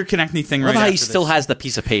get to your Konechny thing I right love how he after still this. has the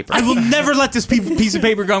piece of paper. I will never let this piece of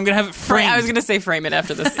paper go. I'm gonna have it framed. I was going to say frame it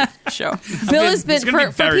after this show. Bill has been, he's gonna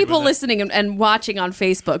be for buried people with it. listening and watching on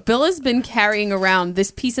Facebook, Bill has been carrying around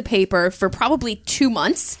this piece of paper for probably 2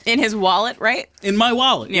 months. In his wallet, right? in my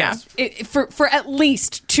wallet. Yeah. Yes. For at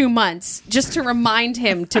least 2 months, just to remind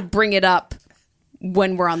him to bring it up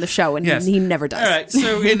when we're on the show, and Yes. he never does. All right.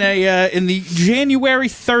 So in the January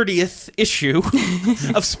 30th issue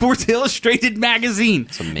of Sports Illustrated magazine,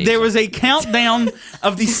 amazing. there was a countdown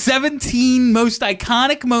of the 17 most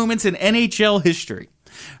iconic moments in NHL history.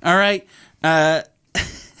 All right.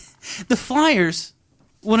 The Flyers,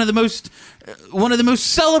 one of the most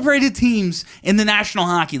celebrated teams in the National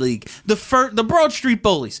Hockey League, the Broad Street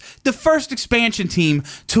Bullies, the first expansion team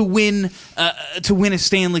to win a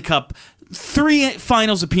Stanley Cup, 3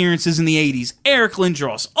 finals appearances in the 80s, Eric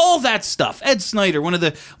Lindros, all that stuff. Ed Snyder, one of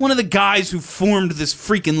the guys who formed this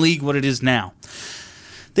freaking league what it is now.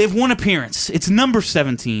 They have one appearance. It's number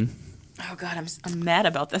 17. Oh, God, I'm mad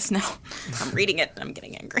about this now. I'm reading it. I'm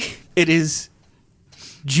getting angry. It is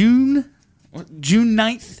June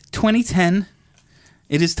 9th, 2010.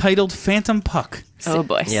 It is titled Phantom Puck. Oh,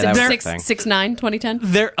 boy. Yeah, that was the Six, thing. 6'9", 2010.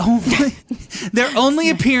 Their only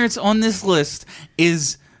appearance on this list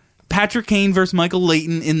is Patrick Kane versus Michael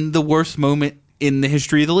Leighton in the worst moment in the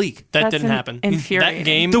history of the league. That That's didn't happen. infuriating. That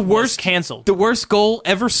game The was worst canceled. The worst goal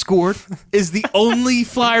ever scored is the only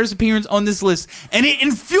Flyers appearance on this list, and it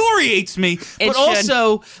infuriates me. It But should.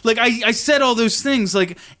 also, like I said, all those things.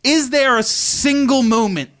 Like, is there a single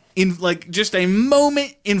moment in just a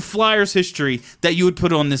moment in Flyers history that you would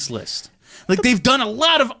put on this list? Like, they've done a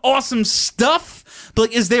lot of awesome stuff, but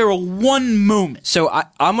like, is there a one moment? So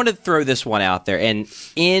I'm going to throw this one out there, and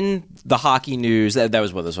in the hockey news, that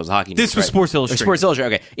was what this was, hockey news. This was right? Sports Illustrated. Sports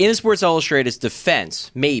Illustrated. Okay, in Sports Illustrated's defense,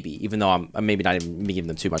 maybe, even though I'm maybe not even giving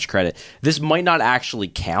them too much credit, this might not actually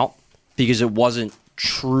count because it wasn't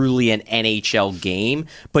truly an NHL game.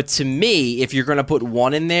 But to me, if you're going to put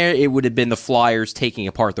one in there, it would have been the Flyers taking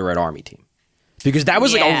apart the Red Army team. Because that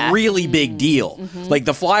was like Yeah. a really big deal. Like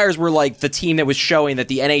the Flyers were like the team that was showing that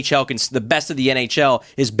the NHL the best of the NHL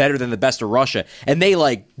is better than the best of Russia, and they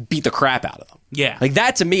like beat the crap out of them. Yeah. like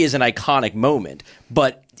that to me is an iconic moment.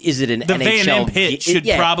 But is it an The NHL? Van Impe hit should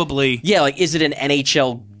probably- like is it an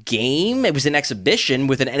NHL game? It was an exhibition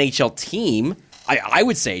with an NHL team. I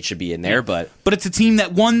would say it should be in there, but But it's a team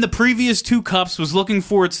that won the previous 2 cups, was looking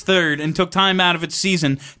for its third, and took time out of its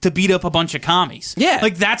season to beat up a bunch of commies. Yeah.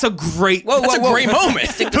 Like, that's a great... that's a great moment.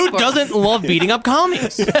 Who doesn't love beating up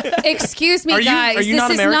commies? Excuse me, Are you- guys. are you This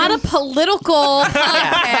not is American? not a political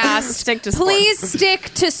podcast. Stick to sports. Please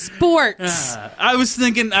stick to sports. I was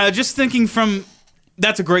thinking, just thinking from...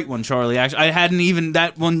 That's a great one, Charlie. Actually, I hadn't even...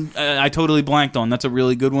 That one, I totally blanked on. That's a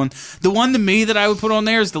really good one. The one to me that I would put on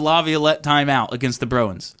there is the Laviolette timeout against the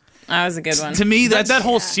Bruins. That was a good one. To me, that's... that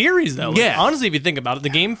whole series, though. Yeah. Like, honestly, if you think about it, the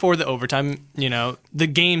game for the overtime, the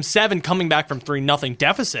game 7 coming back from 3-0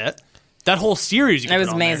 deficit, that whole series. It was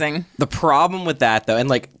amazing. The problem with that, though, and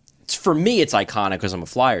like for me, it's iconic because I'm a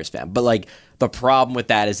Flyers fan. But like the problem with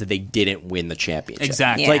that is that they didn't win the championship.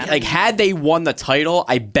 Exactly. Yeah. Like had they won the title,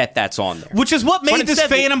 I bet that's on there. Which is what But made this instead,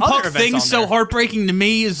 the Phantom other Puck events thing on so there. heartbreaking to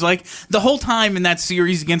me is like the whole time in that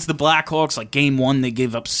series against the Blackhawks, like game 1, they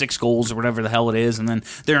gave up 6 goals or whatever the hell it is, and then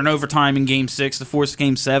they're in overtime in game 6 to force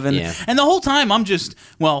game 7. Yeah. And the whole time I'm just,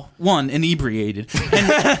 well, 1, inebriated,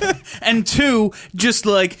 and 2, just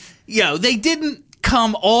like, they didn't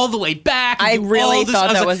come all the way back. and I do really all this.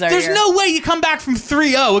 thought I that like, was our there's year. no way you come back from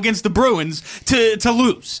 3-0 against the Bruins to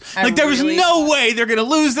lose. Like there was really- no way they're going to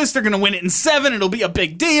lose this. They're going to win it in 7. It'll be a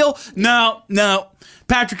big deal. No.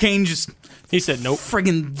 Patrick Kane just He said nope.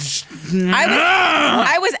 friggin'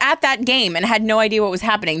 I was at that game and had no idea what was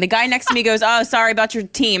happening. The guy next to me goes, "Oh, sorry about your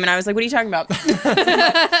team," and I was like, "What are you talking about?"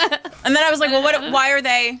 And then I was like, "Well, why are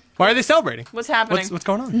they Why are they celebrating? What's happening? What's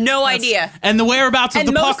going on? No idea. And the whereabouts of And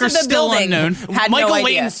the most puck are of the still building unknown. had Michael no idea.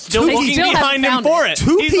 Layton's still They looking still behind haven't him found for it. it.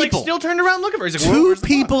 Two He's like people. still turned around looking for it. He's like, Two where's the puck?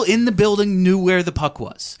 people in the building knew where the puck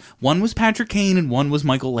was. One was Patrick Kane and one was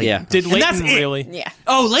Michael Layton. Yeah. Did And that's Layton it. really? Yeah.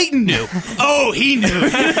 Oh, Leighton knew. Oh, he knew.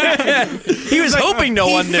 He was hoping no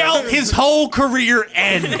one He knew. felt his whole career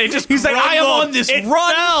end. He's like, I am crumbled. on this It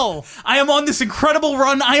run. fell. I am on this incredible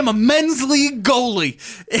run. I am a men's league goalie,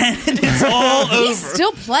 and it's all over. He's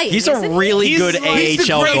still playing. He's a isn't he? really He's good like He's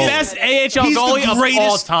the AHL greatest- goalie. Best AHL He's goalie the of greatest.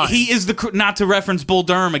 all time. He is not to reference Bull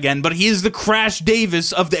Durham again, but he is the Crash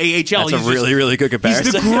Davis of the AHL. That's a He's really, really good He's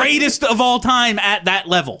comparison. the greatest of all time at that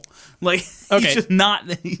level. Like, Okay. he's just not.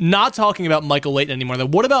 Not talking about Michael Layton anymore. Though.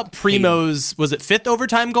 What about Primo's? Was it 5th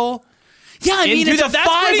overtime goal? Yeah, I mean, Dude, it's a that's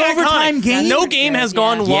 5 pretty overtime iconic. game. No game has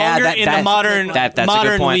gone Yeah, longer that- in the that- modern that's a good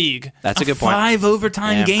modern point. league. That's a good point. 5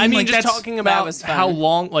 overtime Yeah. game. I mean, like, just that's, talking that about was fun. how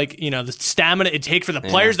long, like, the stamina it takes for the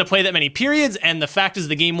players to play that many periods, and the fact is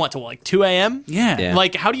the game went to, 2 a.m.? Yeah. Yeah.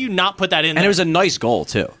 Like, how do you not put that in And there? it was a nice goal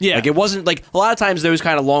too. Yeah. Like it wasn't like a lot of times those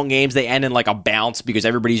kind of long games they end in like a bounce because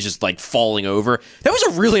everybody's just like falling over. That was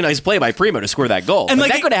a really nice play by Primo to score that goal. And, Like,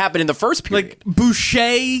 like, that could have happened in the first period. like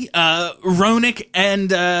Boucher, Ronick,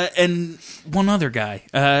 and one other guy,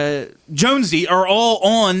 Jonesy, are all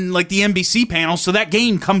on like the NBC panel, so that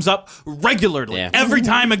game comes up regularly. Yeah. Every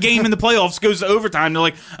time a game in the playoffs goes to overtime, they're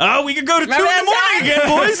like, "Oh, we could go to 2 in Remember the morning that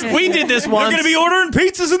again, boys. We did this They're once. going to be ordering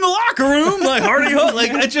pizzas in the locker room, like Hardy Hook.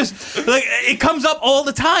 Like it just like it comes up all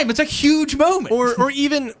the time. It's a huge moment. or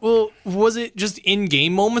even, was it just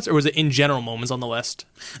in-game moments, or was it in general moments on the list?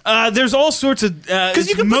 There's all sorts of Because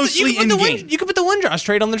you could mostly in game. you could put the Windross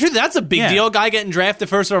trade on the truth. That's a big Yeah. deal. Guy getting drafted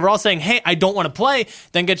first overall, saying, "Hey, I don't want to play,"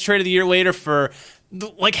 then gets traded a year later for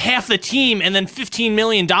like half the team, and then $15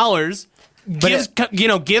 million.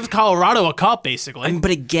 Gives Colorado a cup basically.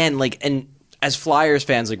 But again, like, and as Flyers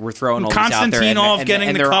fans, like we're throwing all these out there, Konstantinov getting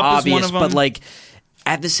and the they're cup is obvious, one of them. but like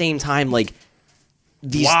at the same time, like.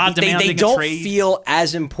 These, Waugh they demanding a don't trade. feel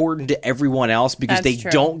as important to everyone else because That's they true.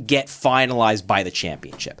 don't get finalized by the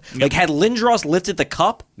championship. Like had Lindros lifted the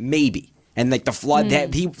cup, maybe. And like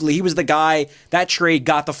the he was the guy that trade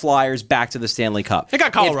got the Flyers back to the Stanley Cup. It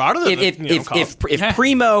got Colorado to the cup.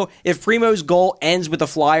 If Primo's goal ends with the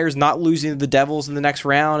Flyers not losing to the Devils in the next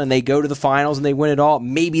round and they go to the finals and they win it all,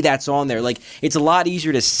 maybe that's on there. Like it's a lot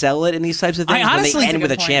easier to sell it in these types of things when honestly- they end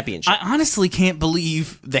with a Good point. championship. I honestly can't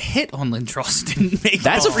believe the hit on Lindros didn't make.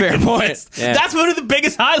 That's the a fair freaking point. list. Yeah. That's one of the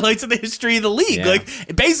biggest highlights of the history of the league. Yeah. Like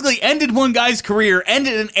it basically ended one guy's career,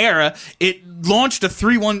 ended an era. It launched a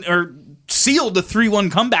 3-1 or sealed a 3-1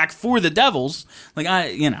 comeback for the Devils. Like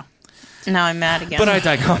Now I'm mad again. but I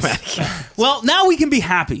digress. Well, now we can be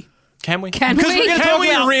happy. Can we? Can Because we? we're going to Can talk we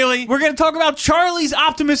about really? We're going to talk about Charlie's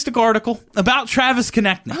optimistic article about Travis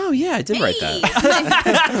Konechny. Oh yeah, I did write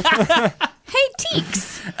that. Hey,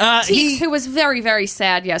 Teeks. He- Teeks, who was very, very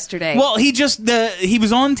sad yesterday. Well, he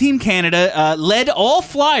was on Team Canada, led all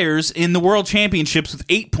Flyers in the World Championships with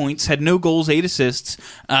 8 points, had no goals, 8 assists,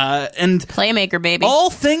 and Playmaker, baby. all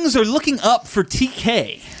things are looking up for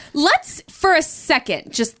TK. Let's, for a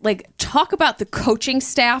second, just talk about the coaching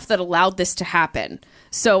staff that allowed this to happen.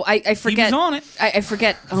 So I forget. He was on it. I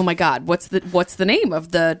forget. Oh my God, what's the name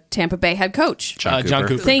of the Tampa Bay head coach? John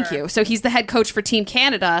Cooper. Thank you. So he's the head coach for Team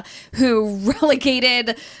Canada, who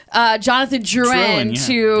relegated Jonathan Drouin Drouin,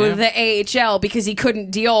 to the AHL because he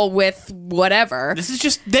couldn't deal with whatever. This is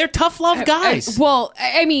just, they're tough love guys. Well,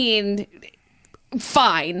 I mean,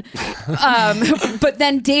 fine. But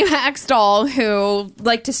then Dave Haxtell, who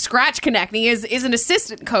liked to scratch Konechny, is an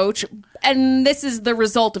assistant coach, and this is the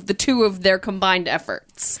result of the two of their combined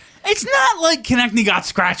efforts. It's not like Konechny got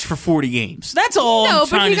scratched for 40 games. That's all No, I'm but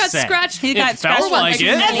trying he to got say. scratched. He got felt scratched like it.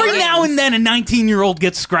 Every now and then, a 19-year-old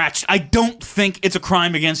gets scratched. I don't think it's a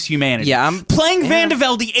crime against humanity. Yeah, playing Van de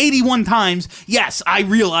Velde 81 times. Yes, I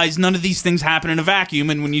realize none of these things happen in a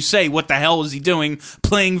vacuum. And when you say, "What the hell is he doing?"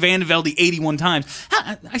 playing Van de Velde 81 times,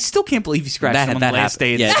 I still can't believe he scratched him on the last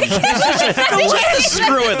day. Of the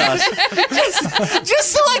Screw with us.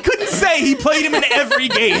 just so I couldn't say he played him in every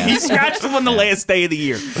game. He scratched him on the last day of the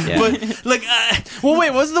year. Yeah. But like, Well,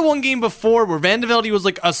 wait, was the one game before where Van de Velde was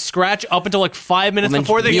like a scratch up until like 5 minutes Well, then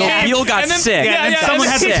before the Beal- game? Beal got and then, sick. Yeah, and yeah. someone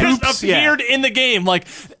and had then the he just poops, yeah. appeared in the game. Like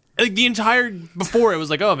the entire before it was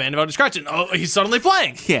like, oh, Van de Velde scratching. Oh, he's suddenly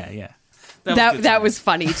playing. yeah. That was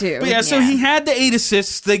funny too. But yeah, so he had the 8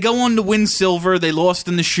 assists. They go on to win silver. They lost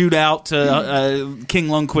in the shootout to King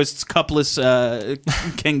Lundqvist's cupless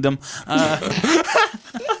kingdom.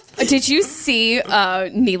 Did you see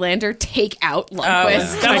Nylander take out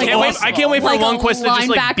Lundqvist? I can't wait for like Lundqvist to just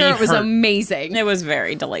like be linebacker. It was hurt. amazing. It was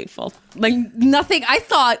very delightful. Like nothing. I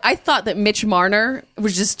thought that Mitch Marner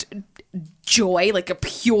was just joy, like a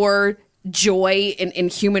pure joy in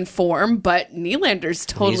human form, but Nylander's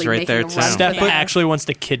totally He's right making there, a too. run. Steph for that. actually wants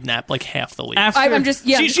to kidnap like half the league. I'm just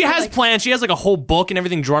she has like, plans. She has like a whole book and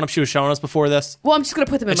everything drawn up. She was showing us before this. Well, I'm just gonna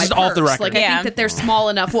put them in It's my just off the purse. record. Like I Yeah. think that they're small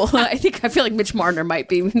enough. Well, I feel like Mitch Marner might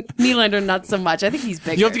be. Nylander not so much. I think he's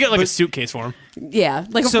bigger. You have to get like a suitcase for him. yeah,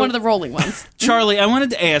 like So- one of the rolling ones. Charlie, I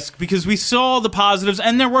wanted to ask, because we saw the positives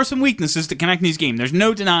and there were some weaknesses to Konechny's game. There's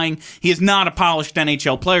no denying he is not a polished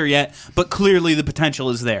NHL player yet, but clearly the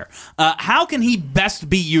potential is there. How can he best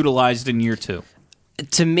be utilized in year 2?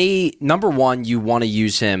 To me, number one, you want to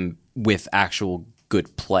use him with actual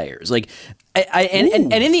good players. Like,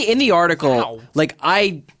 and in the article, Wow. like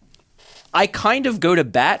I kind of go to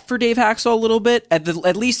bat for Dave Haxall a little bit,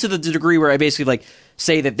 at least to the degree where I basically like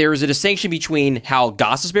say that there is a distinction between how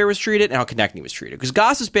Gostisbehere was treated and how Konechny was treated. Because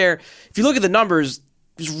Gostisbehere, if you look at the numbers,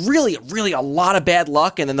 there's really a lot of bad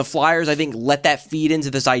luck, and then the Flyers, I think, let that feed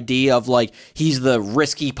into this idea of like he's the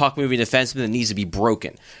risky puck-moving defenseman that needs to be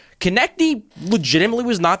broken. Konechny legitimately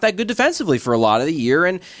was not that good defensively for a lot of the year,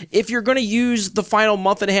 and if you're going to use the final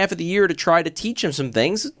month and a half of the year to try to teach him some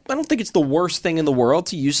things, I don't think it's the worst thing in the world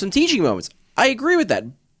to use some teaching moments. I agree with that,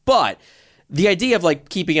 but the idea of like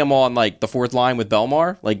keeping him on like the fourth line with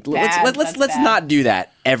Belmar, like let's not do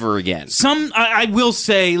that ever again. I will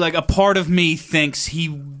say, like, a part of me thinks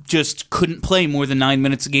he just couldn't play more than 9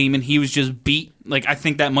 minutes a game and he was just beat. Like, I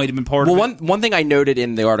think that might have been part of it. One thing I noted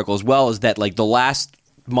in the article as well is that like the last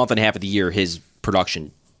month and a half of the year, his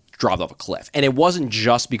production dropped off a cliff, and it wasn't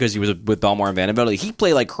just because he was with Belmar and Vandenberg. He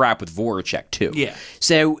played like crap with Voracek too. Yeah.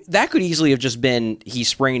 So that could easily have just been he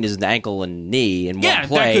sprained his ankle and knee in Yeah, one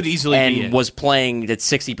play, that could easily and be it. was playing at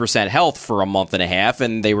 60% health for a month and a half,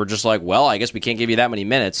 and they were just like, well, I guess we can't give you that many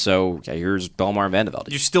minutes, so okay, here's Belmar and Vandenberg.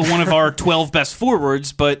 You're still one of our 12 best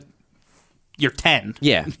forwards, but you're 10.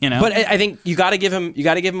 Yeah, You know? but I think you got to give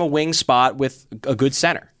him a wing spot with a good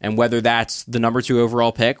center, and whether that's the number 2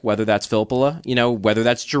 overall pick, whether that's Filppula, whether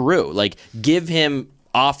that's Giroux, like give him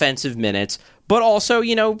offensive minutes, but also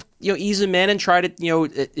ease him in and try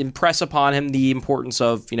to impress upon him the importance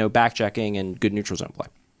of back checking and good neutral zone play.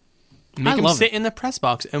 Make him sit in the press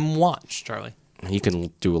box and watch, Charlie. He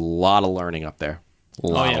can do a lot of learning up there, a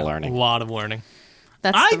lot of A learning. lot of learning.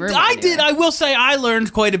 That's the rumor, I anyway. did. I will say I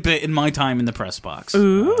learned quite a bit in my time in the press box.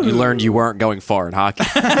 You learned you weren't going far in hockey.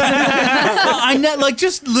 Like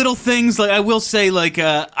just little things. Like I will say, like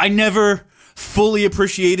I never fully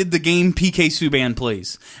appreciated the game PK Subban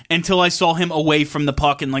plays until I saw him away from the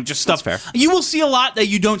puck and like just stuff. That's fair. You will see a lot that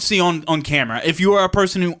you don't see on camera. If you are a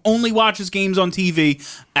person who only watches games on TV,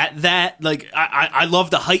 at that, like I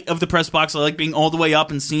love the height of the press box. I like being all the way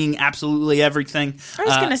up and seeing absolutely everything. I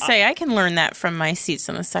was going to say, I can learn that from my seats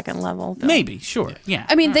on the second level. Though. Maybe, sure, yeah.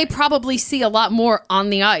 I mean, they probably see a lot more on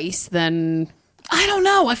the ice than I don't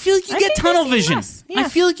know. I feel like you get think they tunnel see vision. less. Yeah. I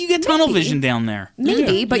feel like you get tunnel Maybe. vision down there.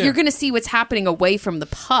 maybe, but you're going to see what's happening away from the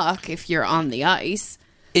puck if you're on the ice.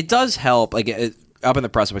 It does help, like up in the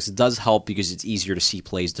press box. It does help because it's easier to see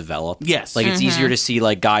plays develop. Yes. like it's easier to see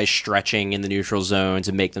like guys stretching in the neutral zone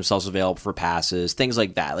to make themselves available for passes, things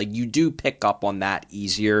like that. Like you do pick up on that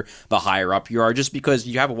easier the higher up you are, just because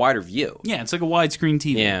you have a wider view. Yeah, it's like a widescreen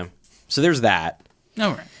TV. Yeah. So there's that.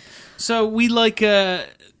 All right. So we like.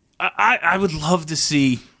 I would love to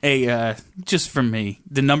see just for me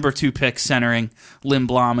the number 2 pick centering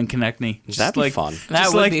Lindblom and Konechny. Just That'd be like, fun. That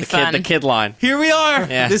just would like be The fun. kid line. Here we are.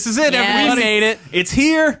 Yeah. This is it. Yes. Everybody We made it. It's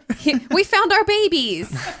here. We found our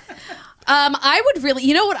babies. I would really,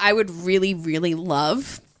 what I would really, really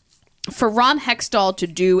love? For Ron Hextall to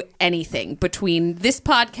do anything between this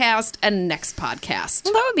podcast and next podcast.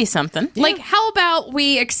 Well, that would be something. Like, how about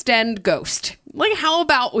we extend Ghost? Like, how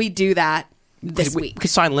about we do that this We week? could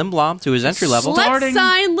sign Lindblom to his entry level. Let's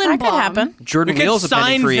sign Lindblom. That could happen. Jordan We could Wheel's a pending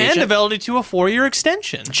sign free agent. Vandenvelde to a 4-year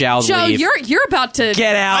extension. Jow's Joe, leave. you're about to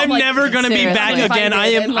Get out. I'm like, never going to be seriously, back if I again. did I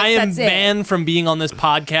it, am like, that's it. banned from being on this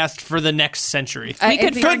podcast for the next century. We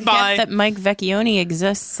could think- forget Goodbye. that Mike Vecchione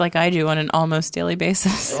exists like I do on an almost daily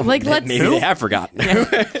basis. Like, let's. Maybe they have forgotten.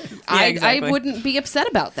 I exactly. wouldn't be upset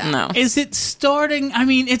about that. No. Is it starting? I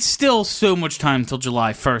mean, it's still so much time till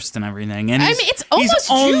July 1st and everything. And I he's- mean, it's he's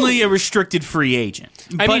almost only June. a restricted free agent.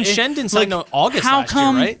 I But mean, it- Shendon signed in August how last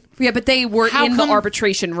come, year, right? Yeah, but they were How in come- the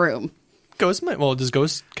arbitration room. Ghost,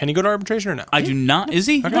 can he go to arbitration or no? I do not. Is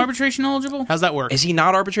he arbitration eligible? How's that work? Is he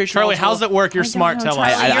not arbitration? Charlie, eligible? how's that work? You're smart. Tell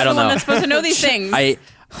us. Charlie, I you're don't the one know. that's supposed to know these things.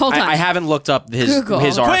 Hold on. I haven't looked up his Google.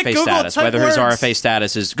 RFA Quick, Google, status, type whether his words. RFA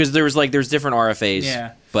status is because there's different RFAs.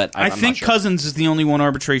 Yeah. but I I'm think not sure. Cousins is the only one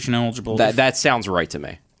arbitration eligible. That sounds right to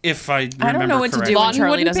me. if I remember I don't know what to do correctly. when Lawton Charlie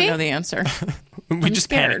wouldn't doesn't be? know the answer. We just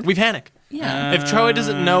scared. panic. We panic. Yeah. If Troy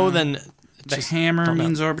doesn't know, then The just hammer don't know.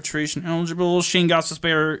 means arbitration eligible. Shane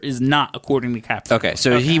Gostisbehere is not, according to cap. Okay,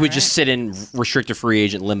 so he would just sit in restricted free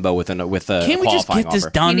agent limbo with a Can't we just qualifying get this offer.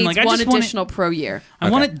 He done? needs Like, I one just want it, additional pro year. I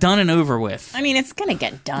want it done and over with. I mean, it's gonna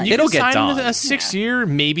get done. You It'll can get sign done. a 6-year,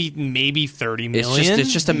 maybe 30 million.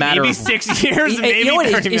 It's just a matter maybe of 6 years. You Maybe know what?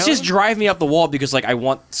 30 It's just million. driving me up the wall because like I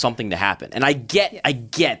want something to happen, and I get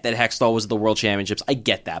that Hextall was at the World Championships. I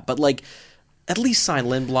get that, but like. At least sign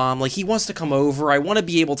Lindblom. Like, he wants to come over. I want to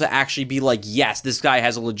be able to actually be like, yes, this guy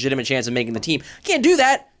has a legitimate chance of making the team. I can't do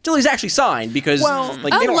that till he's actually signed because they don't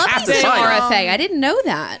have to Lovey's in sign. RFA. I didn't know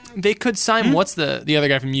that. They could sign. What's the other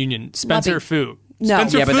guy from Union? Spencer Lovey. Fu. No.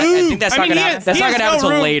 Spencer Yeah, but I think that's not mean, gonna he happen. That's not has gonna happen no until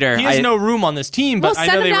room- later. He has no room on this team, but Well, I send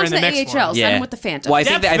know him they were down in to the the mix for AHL. him. Send him with the Phantom. Well, I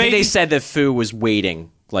think Depth, they baby. said that Fu was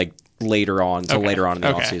waiting like later on until Okay. later on in the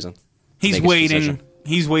Okay. offseason. He's Make his waiting. decision.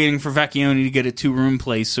 He's waiting for Vecchione to get a 2-room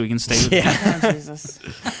place so he can stay with him. Jesus.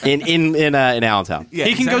 in Allentown. Yeah,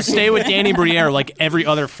 He can go exactly. stay with Danny Briere like every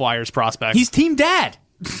other Flyers prospect. He's team dad.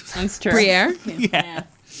 That's true. Briere? Yeah.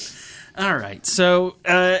 All right. So,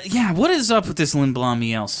 what is up with this Lindblom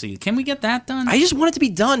ELC? Can we get that done? I just want it to be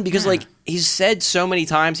done because, like, he's said so many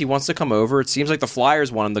times he wants to come over. It seems like the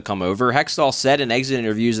Flyers want him to come over. Hextall said in exit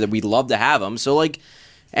interviews that we'd love to have him. So, like,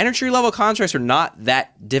 entry-level contracts are not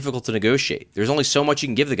that difficult to negotiate. There's only so much you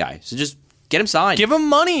can give the guy. So just get him signed. give him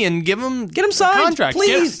money and give him him signed, a contract.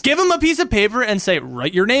 please. Give him a piece of paper and say,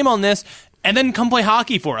 write your name on this, and then come play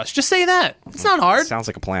hockey for us. Just say that. It's not hard. Sounds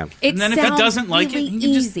like a plan. It And then if he sounds doesn't like it, really he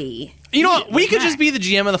can just- easy. You know what? We could just be the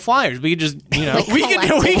GM of the Flyers. We could just, we could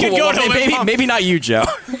collectively. go to maybe not you, Joe.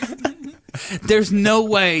 There's no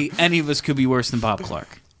way any of us could be worse than Bob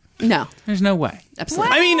Clark. No, There's no way.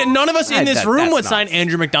 absolutely. I mean, none of us in this That- room that's would not- sign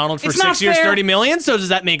Andrew McDonald for It's 6 not years, fair. $30 million. So does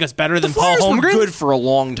that make us better than Paul Flyers were Holmgren? good for a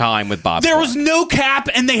long time with Bob. There Clark. was no cap,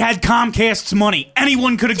 and they had Comcast's money.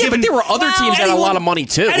 Anyone could have Yeah, given. but there were other teams that had a lot of money,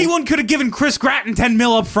 too. Anyone could have given Chris Gratton $10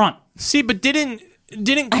 million up front. See, but didn't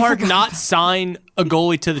Clark not sign a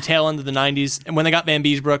goalie to the tail end of the 90s? And when they got Van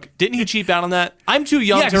Beesbrook, didn't he cheap out on that? I'm too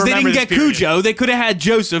young Yeah, to because they remember didn't get this period. Cujo. They could have had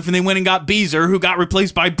Joseph, and they went and got Beezer, who got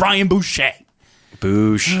replaced by Brian Boucher.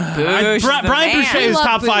 Boosh. Boosh is the Brian man. Boucher I is love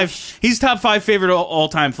top Boosh. 5. He's top 5 favorite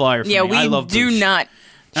all-time Flyer. For Yeah, me. I we love do Boosh. not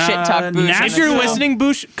shit talk Boosh. Nashville- If you're Nashville- listening,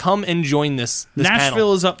 Bush, come and join this Nashville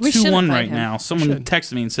panel. is up We should've 2-1 played right him. now. Someone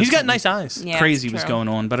texted me and said He's got something nice eyes. Yeah, crazy it's was true. going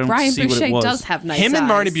on, but I don't Brian see what Boucher it was. does have nice Him and eyes.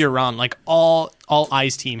 Marty Biron, like all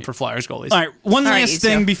eyes team for Flyers goalies. All right, one All right, last you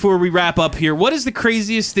thing two. before we wrap up here. What is the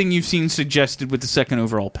craziest thing you've seen suggested with the second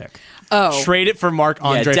overall pick? Oh, Trade it for Mark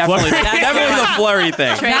Andre definitely, Fleury. definitely the Fleury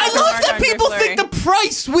thing. Trade I for love Marc that Andre people Fleury. think the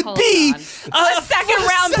price would Hold be on. A second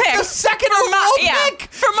round pick. The second For overall Ma- yeah, pick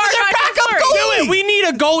for Marc their Andre backup Fleury. goalie. Do it. We need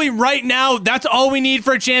a goalie right now. That's all we need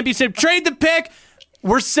for a championship. Trade the pick.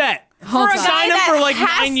 We're set. Hold For a on. guy Sign him that for like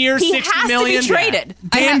has- 9 years, he 60 has million. to be traded.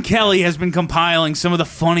 Dan Kelly has been compiling some of the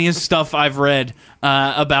funniest stuff I've read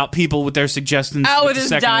about people with their suggestions. Oh, with with the his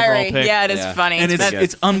second diary. overall pick. Yeah, it is Yeah. funny. And That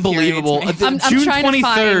it's unbelievable. infuriates me. I'm June trying to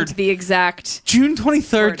 23rd. find the exact. June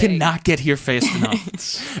 23rd wording. cannot get here fast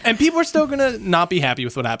enough. And people are still gonna not be happy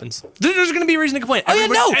with what happens. There's gonna be a reason to complain. Oh, yeah,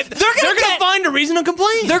 no. Everybody- They're gonna find a reason to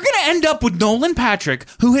complain. They're going to end up with Nolan Patrick,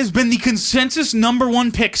 who has been the consensus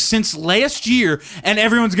 #1 pick since last year, and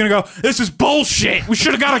everyone's going to go, "This is bullshit. We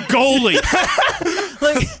should have got a goalie."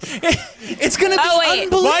 Like, it's going to be Oh, wait.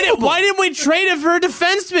 unbelievable. Why didn't we trade it for a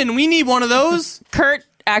defenseman? We need one of those. Kurt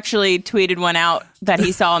actually tweeted one out that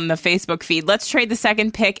he saw on the Facebook feed. Let's trade the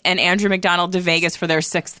second pick and Andrew McDonald to Vegas for their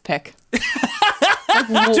 6th pick. Do it.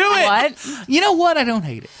 What? You know what? I don't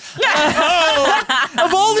hate it.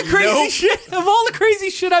 Of all the crazy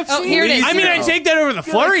shit I've seen. here it is. I mean, I take that over the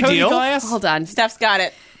Fleury Cody deal. Glass. Hold on. Steph's got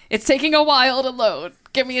it. It's taking a while to load.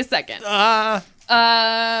 Give me a second.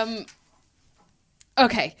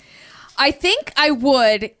 Okay. I think I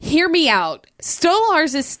would hear me out.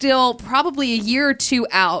 Stolars is still probably a year or two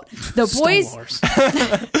out.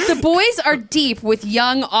 The boys are deep with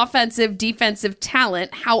young offensive, defensive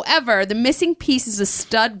talent. However, the missing piece is a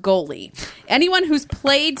stud goalie. Anyone who's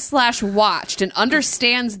played / watched and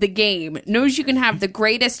understands the game knows you can have the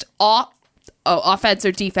greatest offense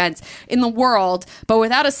or defense in the world, but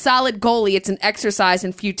without a solid goalie, it's an exercise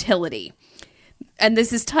in futility. And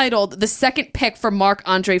this is titled "The Second Pick for Marc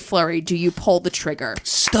Andre Fleury. Do you pull the trigger?"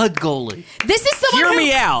 stud goalie. This is someone Hear who,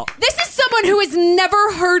 me out. This is someone who has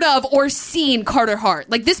never heard of or seen Carter Hart.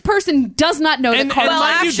 Like, this person does not know that And Carter mind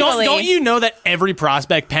Hart. you, don't you know that every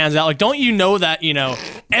prospect pans out? Like, don't you know that,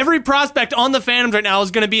 every prospect on the Phantoms right now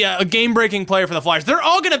is going to be a game-breaking player for the Flyers? They're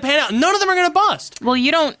all going to pan out. None of them are going to bust. Well,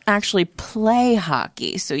 you don't actually play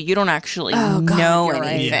hockey, so you don't actually know you're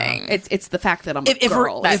right. anything. It's the fact that I'm a If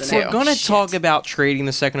girl. we're isn't it? going to talk about trading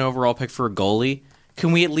the second overall pick for a goalie,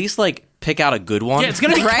 can we at least, pick out a good one? Yeah, it's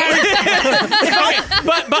going to be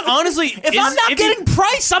But honestly, If I'm not getting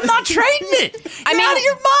Price, I'm not trading it. You're out of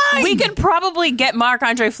your mind. We could probably get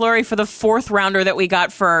Marc-Andre Fleury for the 4th rounder that we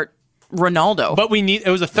got for Ronaldo. But it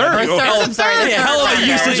was a third. I'm sorry. Yeah, hell of a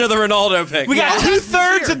usage of the Ronaldo pick. We got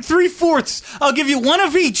 2/3 and 3/4. I'll give you one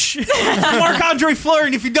of each. Marc-Andre Fleury,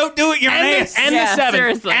 and if you don't do it, you're an ass. And Yeah, the seventh.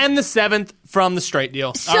 seriously. And the 7th from the straight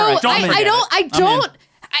deal. So All right,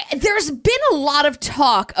 there's been a lot of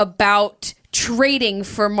talk about trading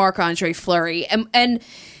for Marc-Andre Fleury, and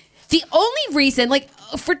the only reason,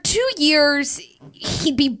 for 2 years,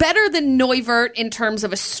 he'd be better than Neuvirth in terms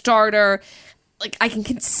of a starter. I can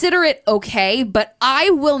consider it okay, but I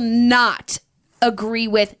will not agree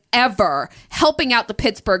with ever helping out the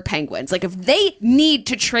Pittsburgh Penguins. If they need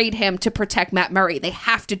to trade him to protect Matt Murray, they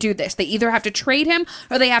have to do this. They either have to trade him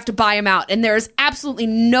or they have to buy him out. And there's absolutely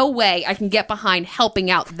no way I can get behind helping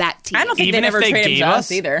out that team. I don't think Even they'd if ever they trade him gave to us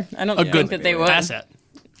us either. I don't a think good that they would. asset.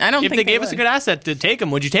 I don't If think they gave us a would. good asset to take him,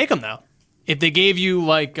 would you take him, though? If they gave you,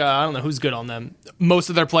 I don't know who's good on them, most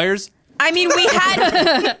of their players? I mean, we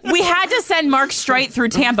had to send Mark Streit through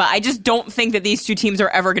Tampa. I just don't think that these two teams are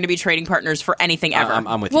ever going to be trading partners for anything ever.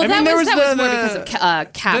 I'm with you. Well, that there was was more the- because of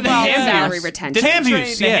cap the salary Hamhuis. retention.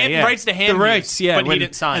 Hamhuis, The rights to Hamhuis, The rights, yeah. but he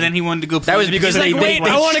didn't sign. And then he wanted to go play. That was because He's they like, wait, they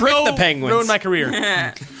I want to tricked go the Penguins. ruin my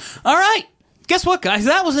career. all right. Guess what, guys?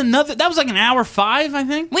 That was an hour 5, I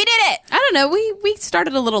think. We did it. I don't know. We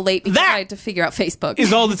started a little late because That I had to figure out Facebook.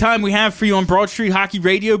 Is all the time we have for you on Broad Street Hockey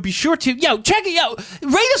Radio. Be sure to, check it,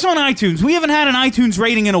 rate us on iTunes. We haven't had an iTunes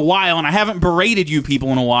rating in a while, and I haven't berated you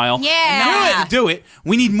people in a while. Yeah. Do it.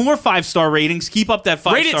 We need more 5-star ratings. Keep up that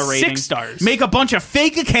 5-star Rate it rating. 6 stars. Make a bunch of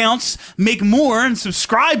fake accounts, make more, and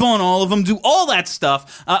subscribe on all of them. Do all that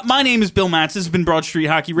stuff. My name is Bill Matz. This has been Broad Street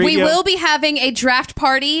Hockey Radio. We will be having a draft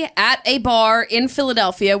party at a bar in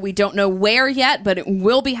Philadelphia. We don't know where yet, but it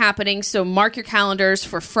will be happening. So mark your calendars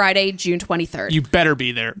for Friday, June 23rd. You better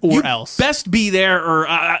be there, or You else. best be there, or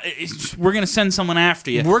we're going to send someone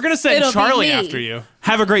after you. We're going to send It'll be Charlie me. after you.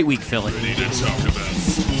 Have a great week, Philly. Need to talk about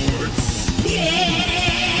sports.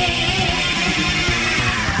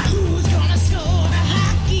 Who's gonna score a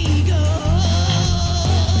hockey goal?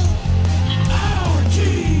 Our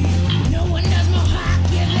team. No one does more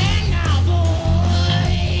hockey than our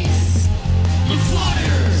boys. The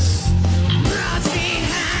Flyers. Broad Street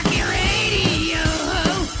Hockey Radio.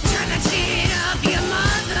 Turn that shit up, you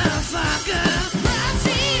motherfucker. Broad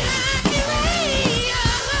Street Hockey Radio.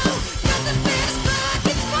 Got the best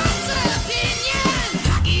fucking sports opinion.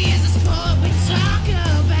 Hockey is a sport we talk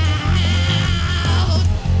about.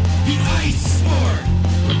 The ice sport.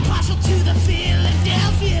 We're partial to the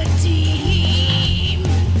Philadelphia team.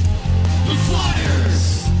 The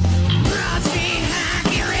Flyers. Broad Street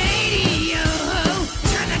Hockey Radio.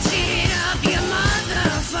 Turn that shit up, you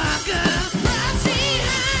motherfucker. Broad Street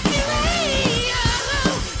Hockey Radio.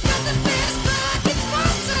 Got the best fucking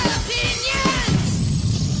sports opinion.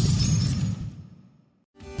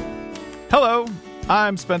 Hello,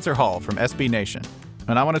 I'm Spencer Hall from SB Nation,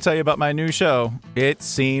 and I want to tell you about my new show, It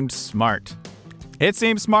Seemed Smart. It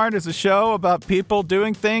Seemed Smart is a show about people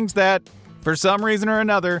doing things that, for some reason or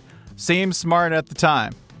another, seem smart at the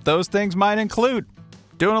time. Those things might include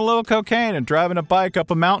doing a little cocaine and driving a bike up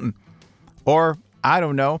a mountain. Or, I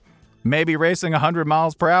don't know, maybe racing 100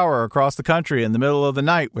 miles per hour across the country in the middle of the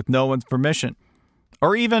night with no one's permission.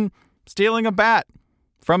 Or even stealing a bat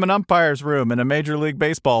from an umpire's room in a Major League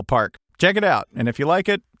Baseball park. Check it out, and if you like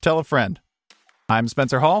it, tell a friend. I'm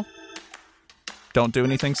Spencer Hall. Don't do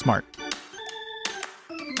anything smart.